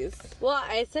cheese. Well,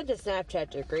 I sent a Snapchat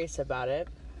to Grace about it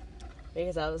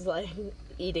because I was like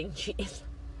eating cheese.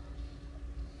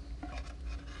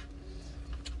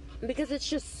 Because it's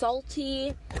just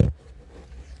salty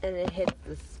and it hits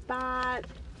the spot.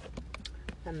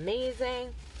 Amazing.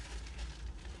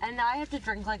 And now I have to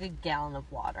drink like a gallon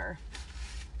of water.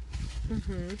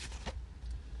 Mm-hmm.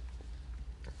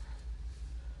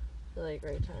 Really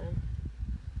great time.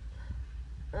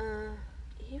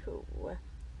 Ew.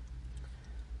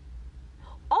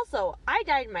 Also, I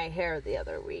dyed my hair the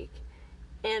other week,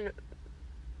 and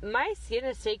my skin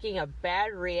is taking a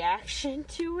bad reaction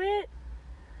to it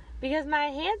because my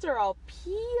hands are all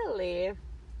peely. It's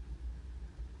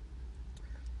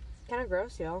kind of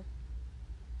gross, y'all.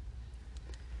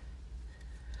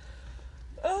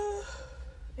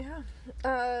 Yeah.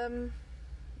 I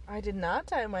did not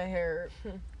dye my hair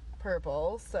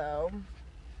purple, so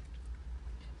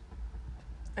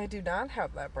I do not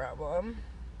have that problem.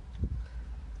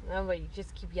 No, but you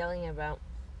just keep yelling about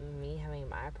me having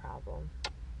my problem.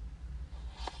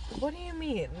 What do you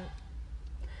mean?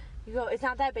 You go, it's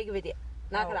not that big of a deal.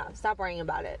 Knock it off. Stop worrying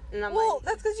about it. And I'm Well, like,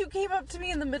 that's because you came up to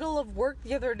me in the middle of work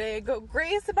the other day and go,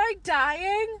 Grace, am I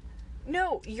dying?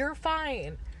 No, you're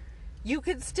fine. You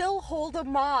can still hold a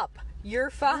mop.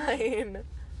 You're fine.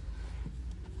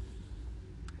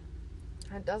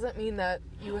 That doesn't mean that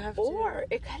you have to. or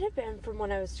it could have been from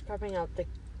when I was scrubbing out the,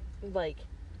 like,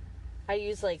 I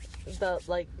use like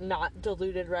the not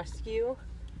diluted rescue.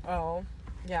 Oh,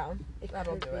 yeah.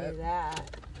 That'll could do be it.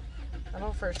 That.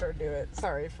 That'll for sure do it.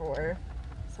 Sorry for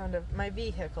sound of my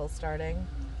vehicle starting.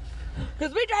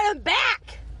 Because we drive them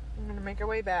back! I'm gonna make our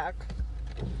way back.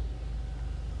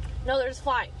 No, there's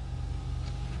flying.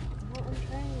 Well, I'm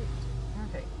trying.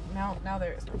 Okay, now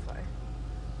there is no fly.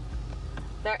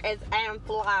 There is an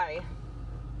fly.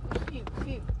 Pew,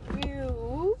 pew,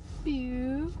 pew,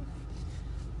 pew.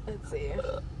 Let's see.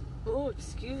 Oh,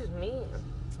 excuse me.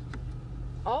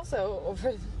 Also,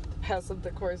 over the past of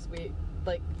the course week,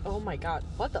 like, oh my god,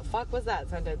 what the fuck was that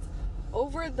sentence?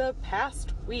 Over the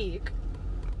past week,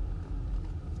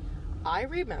 I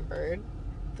remembered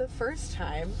the first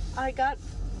time I got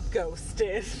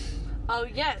ghosted. Oh,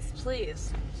 yes,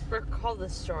 please. Recall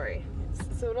this story.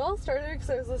 So it all started because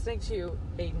I was listening to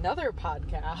another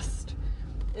podcast,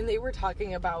 and they were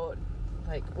talking about,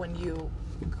 like, when you,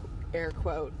 air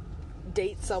quote,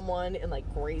 date someone in,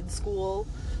 like, grade school.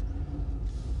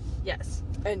 Yes.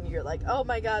 And you're like, oh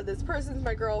my god, this person's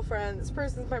my girlfriend, this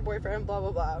person's my boyfriend, blah,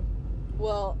 blah, blah.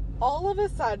 Well, all of a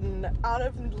sudden, out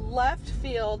of left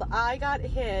field, I got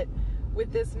hit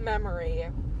with this memory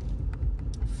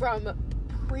from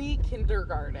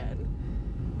pre-kindergarten.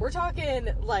 We're talking,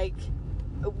 like,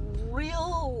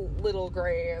 real little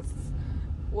Grace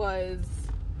was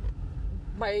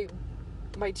my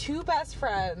two best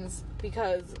friends,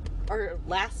 because our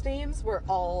last names were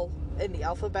all in the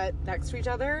alphabet next to each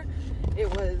other. It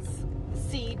was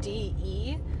C, D,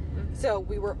 E. So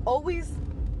we were always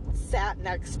sat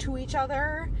next to each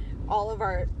other. All of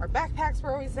our backpacks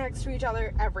were always next to each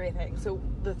other, everything. So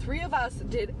the three of us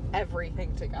did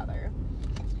everything together.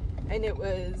 And it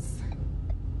was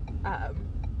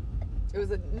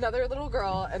another little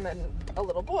girl and then a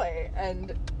little boy,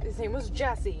 and his name was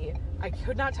Jesse. I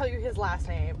could not tell you his last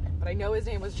name, but I know his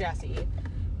name was Jesse.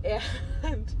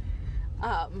 And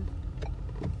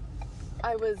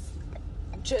I was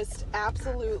just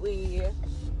absolutely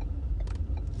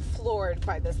floored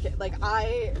by this kid. Like,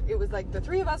 it was like the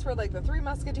three of us were like the Three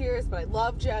Musketeers, but I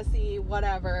love Jesse,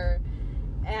 whatever.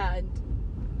 And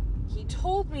he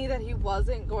told me that he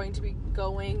wasn't going to be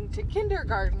going to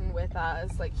kindergarten with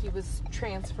us. Like, he was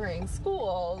transferring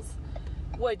schools,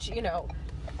 which, you know,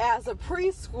 as a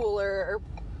preschooler or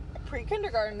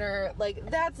pre-kindergartner, like,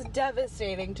 that's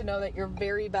devastating to know that your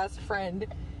very best friend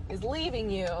is leaving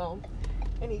you.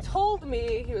 And he told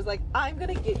me, he was like, I'm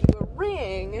gonna get you a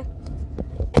ring.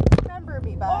 Remember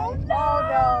me by. Oh,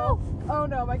 no! Oh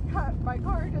no, my car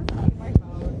just ate my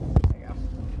phone. There you go.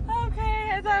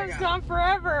 Okay, I thought it was gone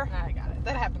forever. I got it.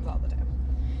 That happens all the time.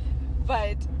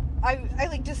 But I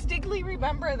like distinctly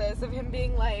remember this of him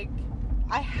being like,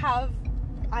 I have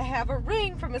a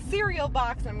ring from a cereal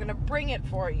box and I'm gonna bring it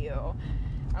for you.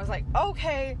 I was like,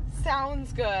 okay,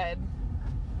 sounds good.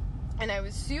 And I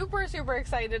was super, super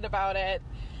excited about it.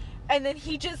 And then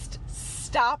he just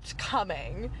stopped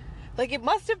coming. Like, it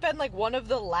must have been like one of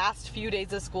the last few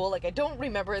days of school. Like, I don't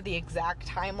remember the exact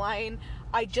timeline.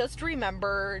 I just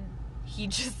remember he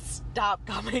just stopped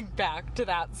coming back to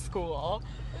that school.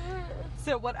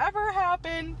 So whatever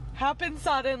happened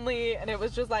suddenly, and it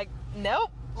was just like, nope,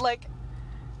 like,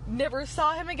 never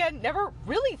saw him again, never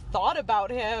really thought about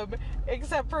him,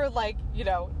 except for, like, you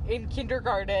know, in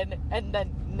kindergarten, and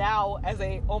then now as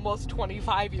a almost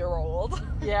 25-year-old.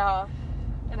 Yeah.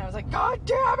 And I was like, God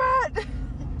damn it!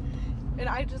 And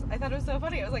I thought it was so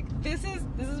funny. I was like, this is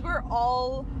where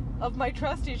all of my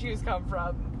trust issues come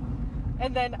from.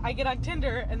 And then I get on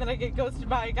Tinder, and then I get ghosted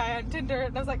by a guy on Tinder,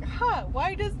 and I was like,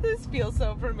 why does this feel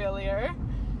so familiar?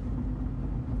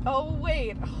 Oh,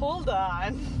 wait, hold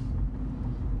on.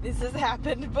 This has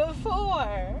happened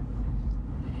before.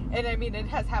 And I mean, it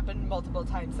has happened multiple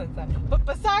times since then. But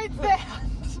besides that...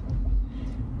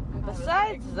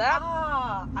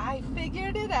 I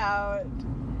figured it out.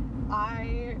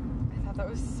 I thought that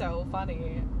was so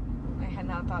funny. I had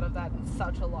not thought of that in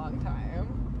such a long time.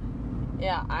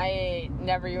 Yeah, I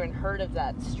never even heard of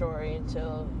that story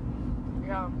until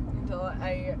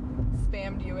I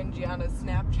spammed you in Gianna's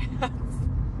Snapchats.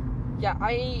 Yeah,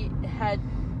 I had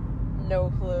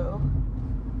no clue.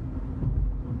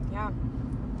 Yeah.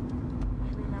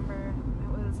 I remember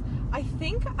I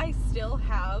think I still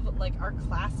have, like, our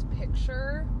class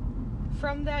picture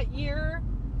from that year.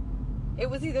 It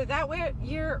was either that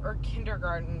year or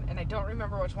kindergarten, and I don't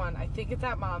remember which one. I think it's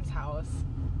at Mom's house.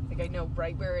 Like, I know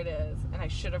right where it is, and I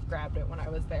should have grabbed it when I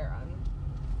was there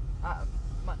on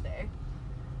Monday.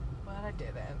 But I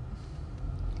didn't.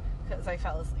 Because I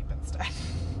fell asleep instead.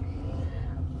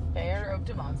 I drove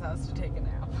to Mom's house to take a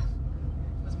nap.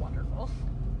 It was wonderful.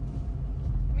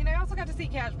 I mean, I also got to see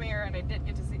Kashmir, and I did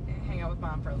get to hang out with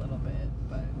Mom for a little bit,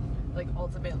 but, like,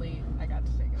 ultimately, I got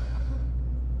to take a nap.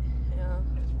 Yeah.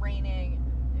 It was raining,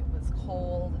 it was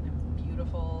cold, it was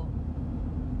beautiful.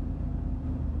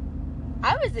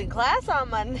 I was in class on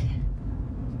Monday.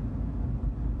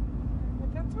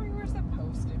 But that's where you were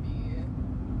supposed to be.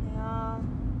 Yeah.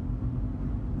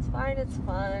 It's fine, it's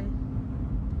fun.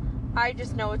 I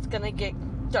just know it's gonna get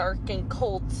dark and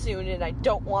cold soon, and I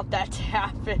don't want that to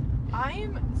happen.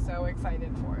 I'm so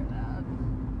excited for that.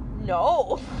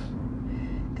 No.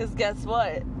 Because guess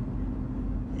what?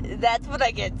 That's when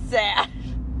I get sad.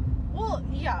 Well,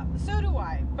 yeah, so do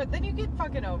I. But then you get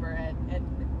fucking over it, and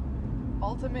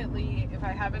ultimately, if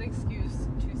I have an excuse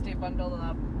to stay bundled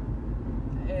up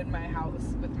in my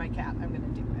house with my cat, I'm gonna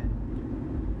do it.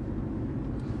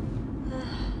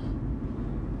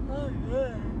 Oh,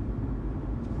 yeah.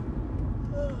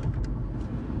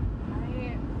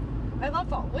 I love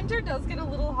fall. Winter does get a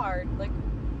little hard. Like,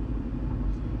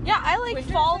 Yeah, I like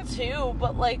Winter's fall a too,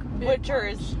 but like bit winter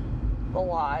is a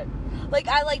lot. Like,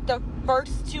 I like the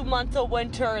first 2 months of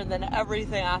winter, and then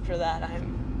everything after that It'll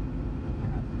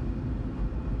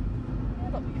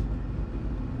be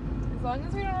fine. As long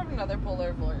as we don't have another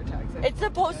polar vortex. It's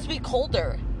supposed to be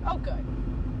colder. Oh, good.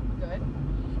 Good.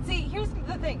 See, here's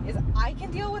the thing, is I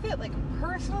can deal with it, like,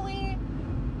 personally,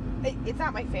 it's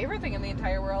not my favorite thing in the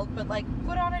entire world, but, like,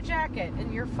 put on a jacket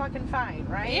and you're fucking fine,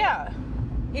 right? Yeah.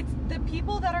 It's the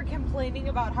people that are complaining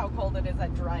about how cold it is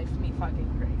that drive me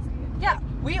fucking crazy. Yeah. Like,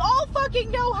 we all fucking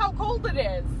know how cold it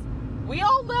is. We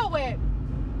all know it.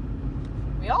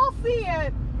 We all see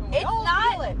it. We It's all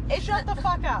not- feel it. it's Shut the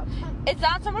fuck up. It's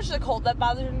not so much the cold that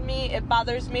bothers me. It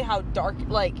bothers me how dark,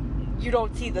 like, you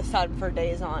don't see the sun for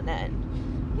days on end.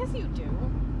 Yes, you do.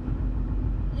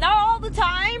 Not all the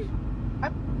time.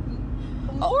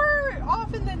 More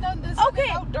often than none, this sun is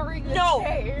out during the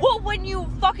day. Well, when you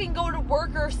fucking go to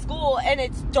work or school and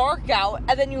it's dark out,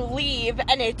 and then you leave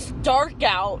and it's dark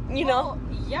out, you know?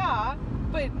 Yeah,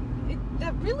 but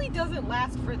that really doesn't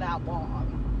last for that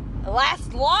long. It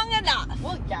lasts long enough.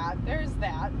 Well, yeah, there's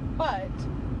that, but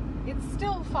it's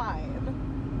still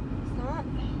fine. It's not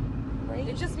great.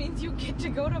 It just means you get to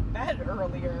go to bed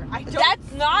earlier.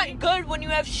 That's not good when you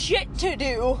have shit to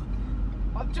do.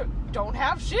 Don't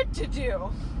have shit to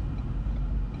do.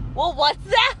 Well, what's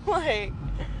that like?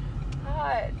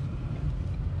 God.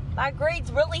 My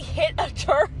grades really hit a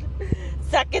turn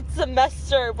second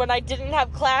semester when I didn't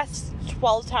have class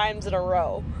 12 times in a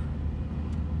row.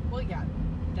 Well, yeah,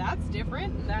 that's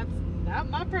different, and that's not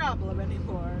my problem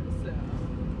anymore, so.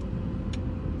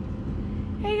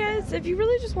 Hey guys, if you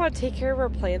really just want to take care of our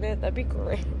planet, that'd be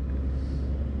great.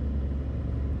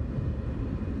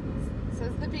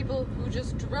 Says the people who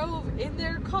just drove in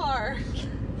their car.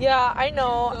 Yeah, I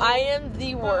know. I am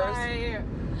the worst.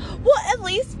 Well, at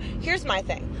least, here's my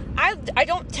thing. I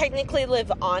don't technically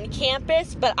live on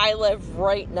campus, but I live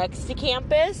right next to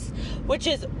campus, which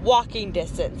is walking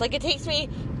distance. Like, it takes me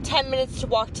 10 minutes to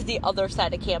walk to the other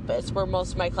side of campus, where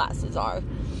most of my classes are.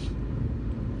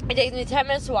 It takes me 10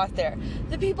 minutes to walk there.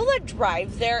 The people that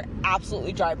drive there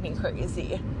absolutely drive me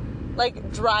crazy.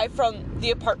 Like, drive from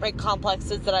the apartment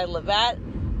complexes that I live at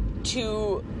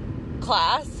to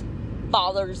class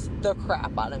bothers the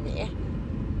crap out of me.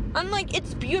 I'm like,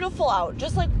 it's beautiful out.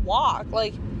 Just, like, walk.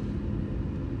 Like,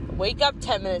 wake up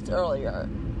 10 minutes earlier.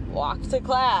 Walk to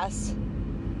class.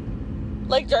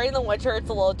 Like, during the winter, it's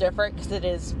a little different because it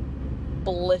is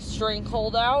blistering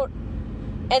cold out.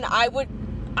 And I would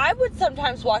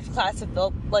sometimes walk to class if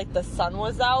the sun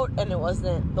was out and the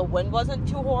wind wasn't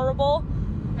too horrible.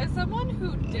 As someone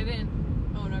who didn't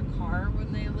own a car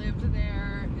when they lived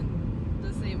there in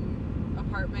the same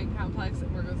apartment complex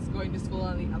that was going to school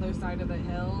on the other side of the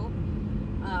hill,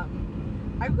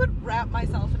 I would wrap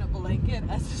myself in a blanket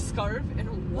as a scarf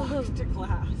and walk to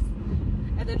class.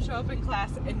 And then show up in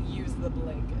class and use the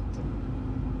blanket.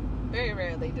 Very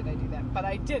rarely did I do that, but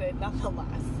I did it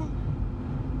nonetheless.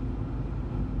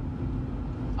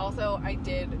 Also, I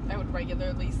would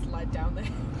regularly sled down the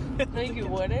hill. No, you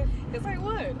wouldn't? Yes, I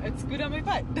would. I'd scoot on my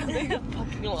butt.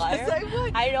 Fucking liar. Yes, I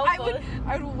would.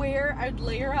 I'd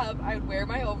layer up. I would wear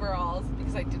my overalls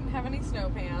because I didn't have any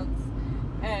snow pants.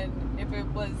 And if it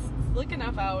was slick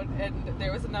enough out and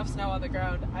there was enough snow on the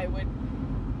ground, I would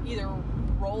either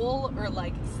roll or,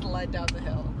 like, sled down the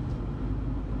hill.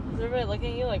 Is everybody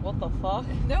looking at you like, what the fuck?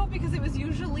 No, because it was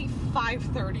usually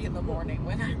 5:30 in the morning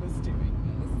when I was doing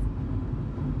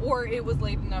this. Or it was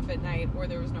late enough at night, or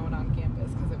there was no one on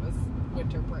campus because it was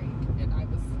winter break and I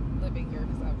was living here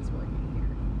because I was working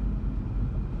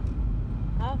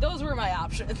here. Huh? Those were my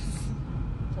options.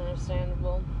 It's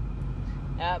understandable.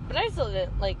 Yeah, but I still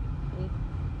didn't, like,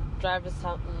 drive as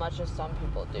much as some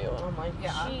people do. And I'm like,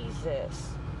 Yeah.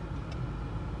 Jesus.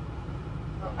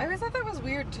 I always thought that was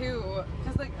weird too,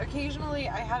 because, like, occasionally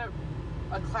I had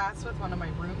a class with one of my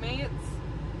roommates,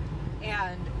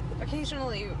 and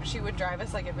occasionally she would drive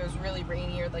us, like, if it was really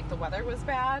rainy or, like, the weather was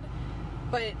bad.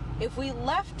 But if we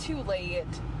left too late,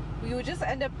 we would just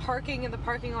end up parking in the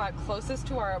parking lot closest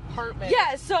to our apartment.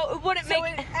 Yeah, so it wouldn't make...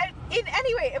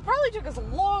 Anyway, it probably took us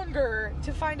longer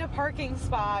to find a parking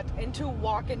spot and to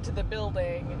walk into the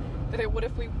building than it would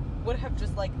if we would have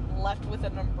just, like, left with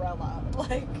an umbrella.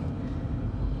 Like...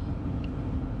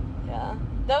 Yeah.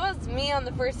 That was me on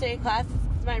the first day of classes,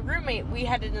 because my roommate, we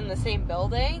had it in the same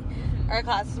building. Mm-hmm. Our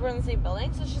classes were in the same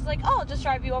building, so she's like, oh, I'll just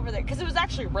drive you over there. Because it was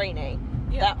actually raining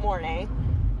that morning.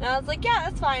 And I was like, yeah,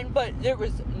 that's fine, but there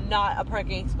was not a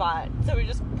parking spot. So we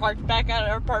just parked back at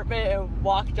our apartment and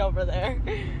walked over there.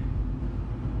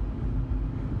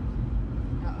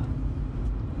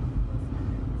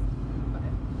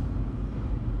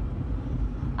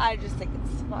 I just think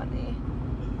it's funny.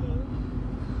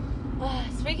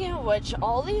 Speaking of which,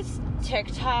 all these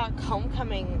TikTok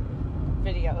homecoming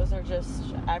videos are just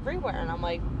everywhere, and I'm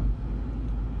like,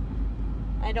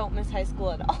 I don't miss high school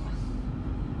at all.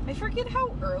 I forget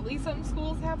how early some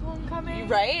schools have homecoming.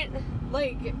 Right?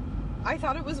 Like, I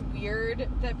thought it was weird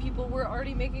that people were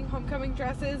already making homecoming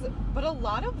dresses, but a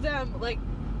lot of them, like,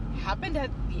 happened at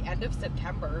the end of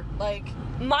September. Like,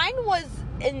 mine was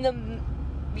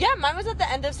mine was at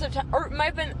the end of September, or it might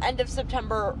have been end of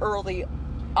September, early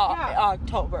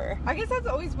October. I guess that's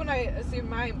always when I assume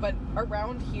mine, but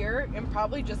around here, and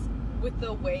probably just with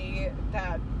the way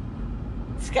that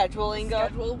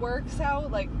schedule works out,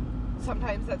 like,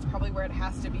 sometimes that's probably where it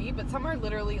has to be, but some are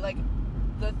literally, like,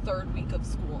 the third week of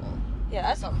school.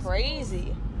 Yeah, that's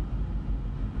crazy.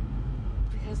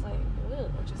 Because, like,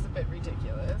 which is a bit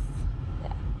ridiculous.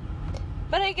 Yeah.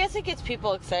 But I guess it gets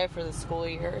people excited for the school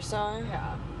year, so.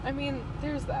 Yeah. I mean,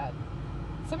 there's that.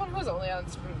 Someone who was only on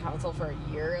student council for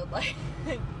a year, like...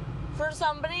 For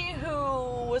somebody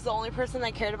who was the only person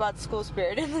that cared about school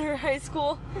spirit in their high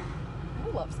school. I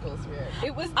love school spirit.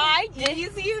 It was the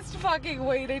easiest fucking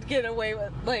way to get away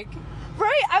with, like...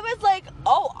 Right, I was like,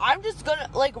 oh, I'm just gonna,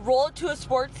 like, roll to a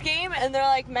sports game, and they're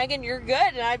like, Megan, you're good,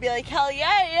 and I'd be like, hell yeah,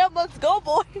 I am, let's go,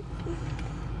 boy.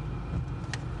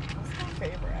 That's my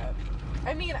favorite.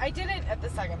 I mean, I didn't at the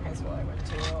second high school I went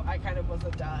to. I kind of was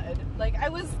a dud. Like, I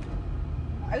was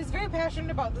very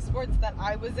passionate about the sports that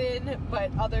I was in,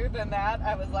 but other than that,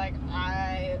 I was like,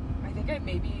 I think I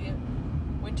maybe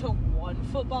went to one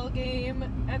football game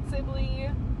at Sibley.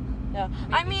 Yeah.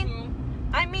 I mean,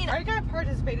 I got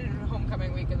participated in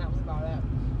homecoming week, and that was about it.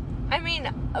 I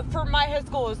mean, for my high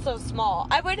school, it was so small.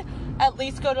 I would at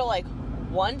least go to, like,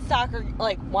 one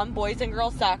boys and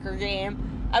girls soccer game.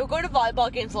 I would go to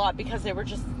volleyball games a lot because they were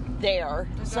just there.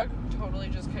 The dog totally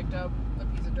just kicked up a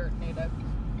piece of dirt and ate it.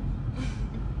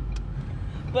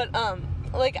 But,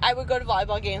 like, I would go to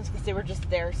volleyball games because they were just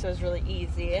there, so it was really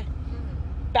easy.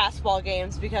 Mm-hmm. Basketball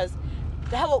games, because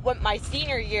how it went my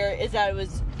senior year is that it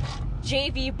was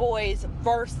JV boys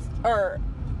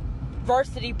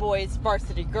varsity boys,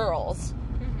 varsity girls.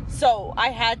 Mm-hmm. So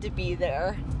I had to be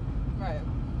there. Right.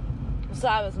 So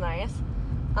that was nice.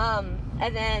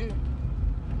 And then,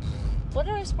 what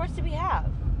other sports did we have?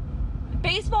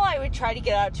 Baseball, I would try to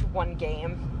get out to one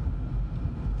game.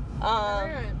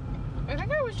 I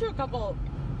think I went to a couple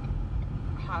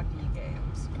hockey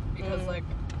games because, like,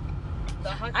 the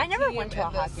hockey I never team went to a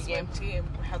and the hockey swim game. team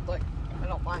had, like,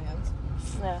 adult lions.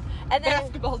 Yeah. And then,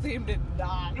 Basketball team did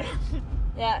not.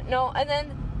 yeah, no, and then,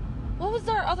 what was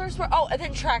our other sport? Oh, and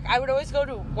then track. I would always go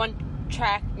to one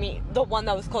track meet, the one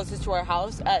that was closest to our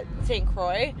house at St.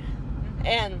 Croix,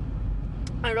 and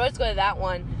I would always go to that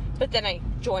one, but then I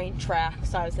joined track,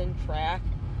 so I was in track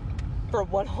for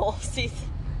one whole season.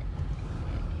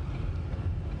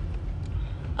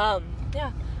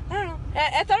 Yeah, I don't know.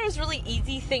 I thought it was a really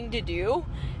easy thing to do,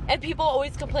 and people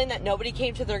always complain that nobody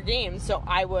came to their games, so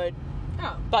I would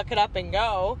buck it up and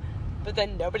go, but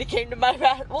then nobody came to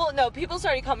my well, no, people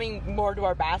started coming more to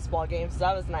our basketball games, so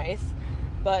that was nice,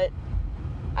 but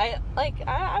I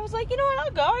was like, you know what,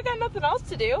 I'll go, I got nothing else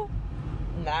to do.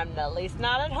 I'm at least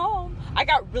not at home. I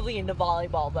got really into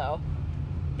volleyball, though,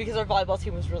 because our volleyball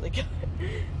team was really good.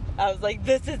 I was like,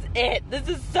 this is it. This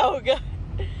is so good.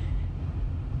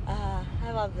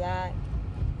 I love that.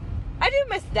 I do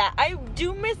miss that. I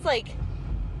do miss, like,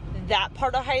 that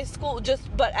part of high school,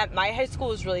 but at my high school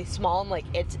it was really small, and, like,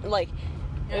 it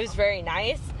was very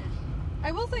nice.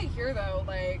 I will say here, though,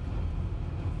 like,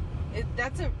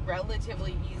 that's a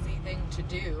relatively easy thing to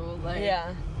do. Like,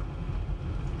 Yeah.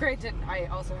 Granted, I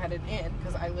also had an in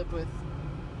because I lived with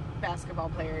basketball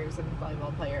players and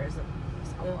volleyball players and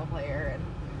softball player and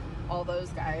all those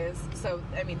guys. So,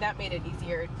 I mean, that made it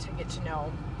easier to get to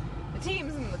know the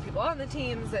teams and the people on the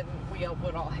teams, and we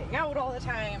would all hang out all the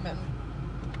time. And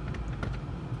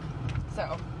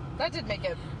so that did make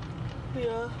it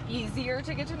easier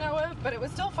to get to know it, but it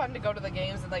was still fun to go to the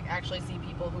games and, like, actually see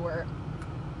people who were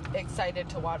excited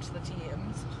to watch the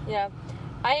teams. Yeah.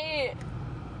 I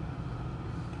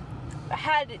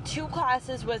had 2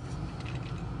 classes with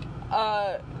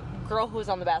a girl who was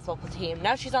on the basketball team.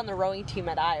 Now she's on the rowing team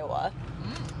at Iowa.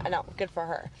 I know, good for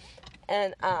her.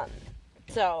 And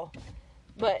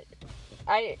but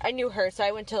I knew her, so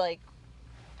I went to, like,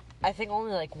 I think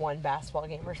only, like, one basketball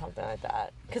game or something like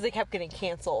that, because they kept getting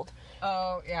canceled.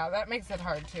 Oh, yeah, that makes it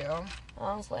hard, too.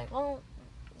 I was like, well,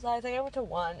 so I think I went to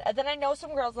one. And then I know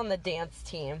some girls on the dance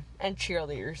team and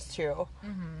cheerleaders, too.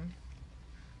 Mm-hmm.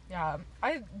 Yeah,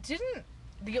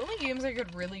 the only games I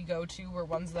could really go to were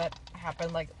ones that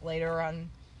happened, like, later on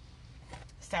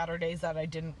Saturdays that I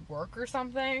didn't work or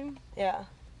something. Yeah.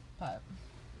 But,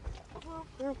 Well,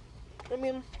 I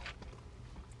mean,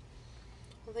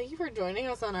 well, thank you for joining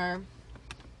us on our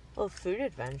little food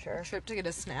adventure. trip to get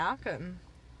a snack and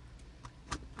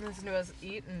listen to us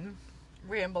eat and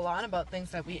ramble on about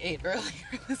things that we ate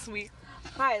earlier this week.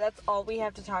 Hi, that's all we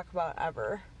have to talk about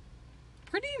ever.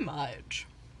 Pretty much.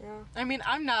 Yeah. I mean,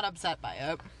 I'm not upset by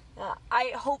it.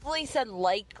 I hopefully said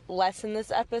like less in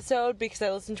this episode because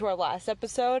I listened to our last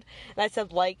episode and I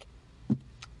said like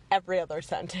every other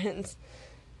sentence.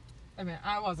 I mean,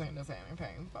 I wasn't going to say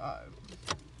anything, but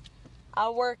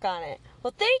I'll work on it.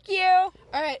 Well, thank you. All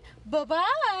right,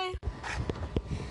 bye-bye.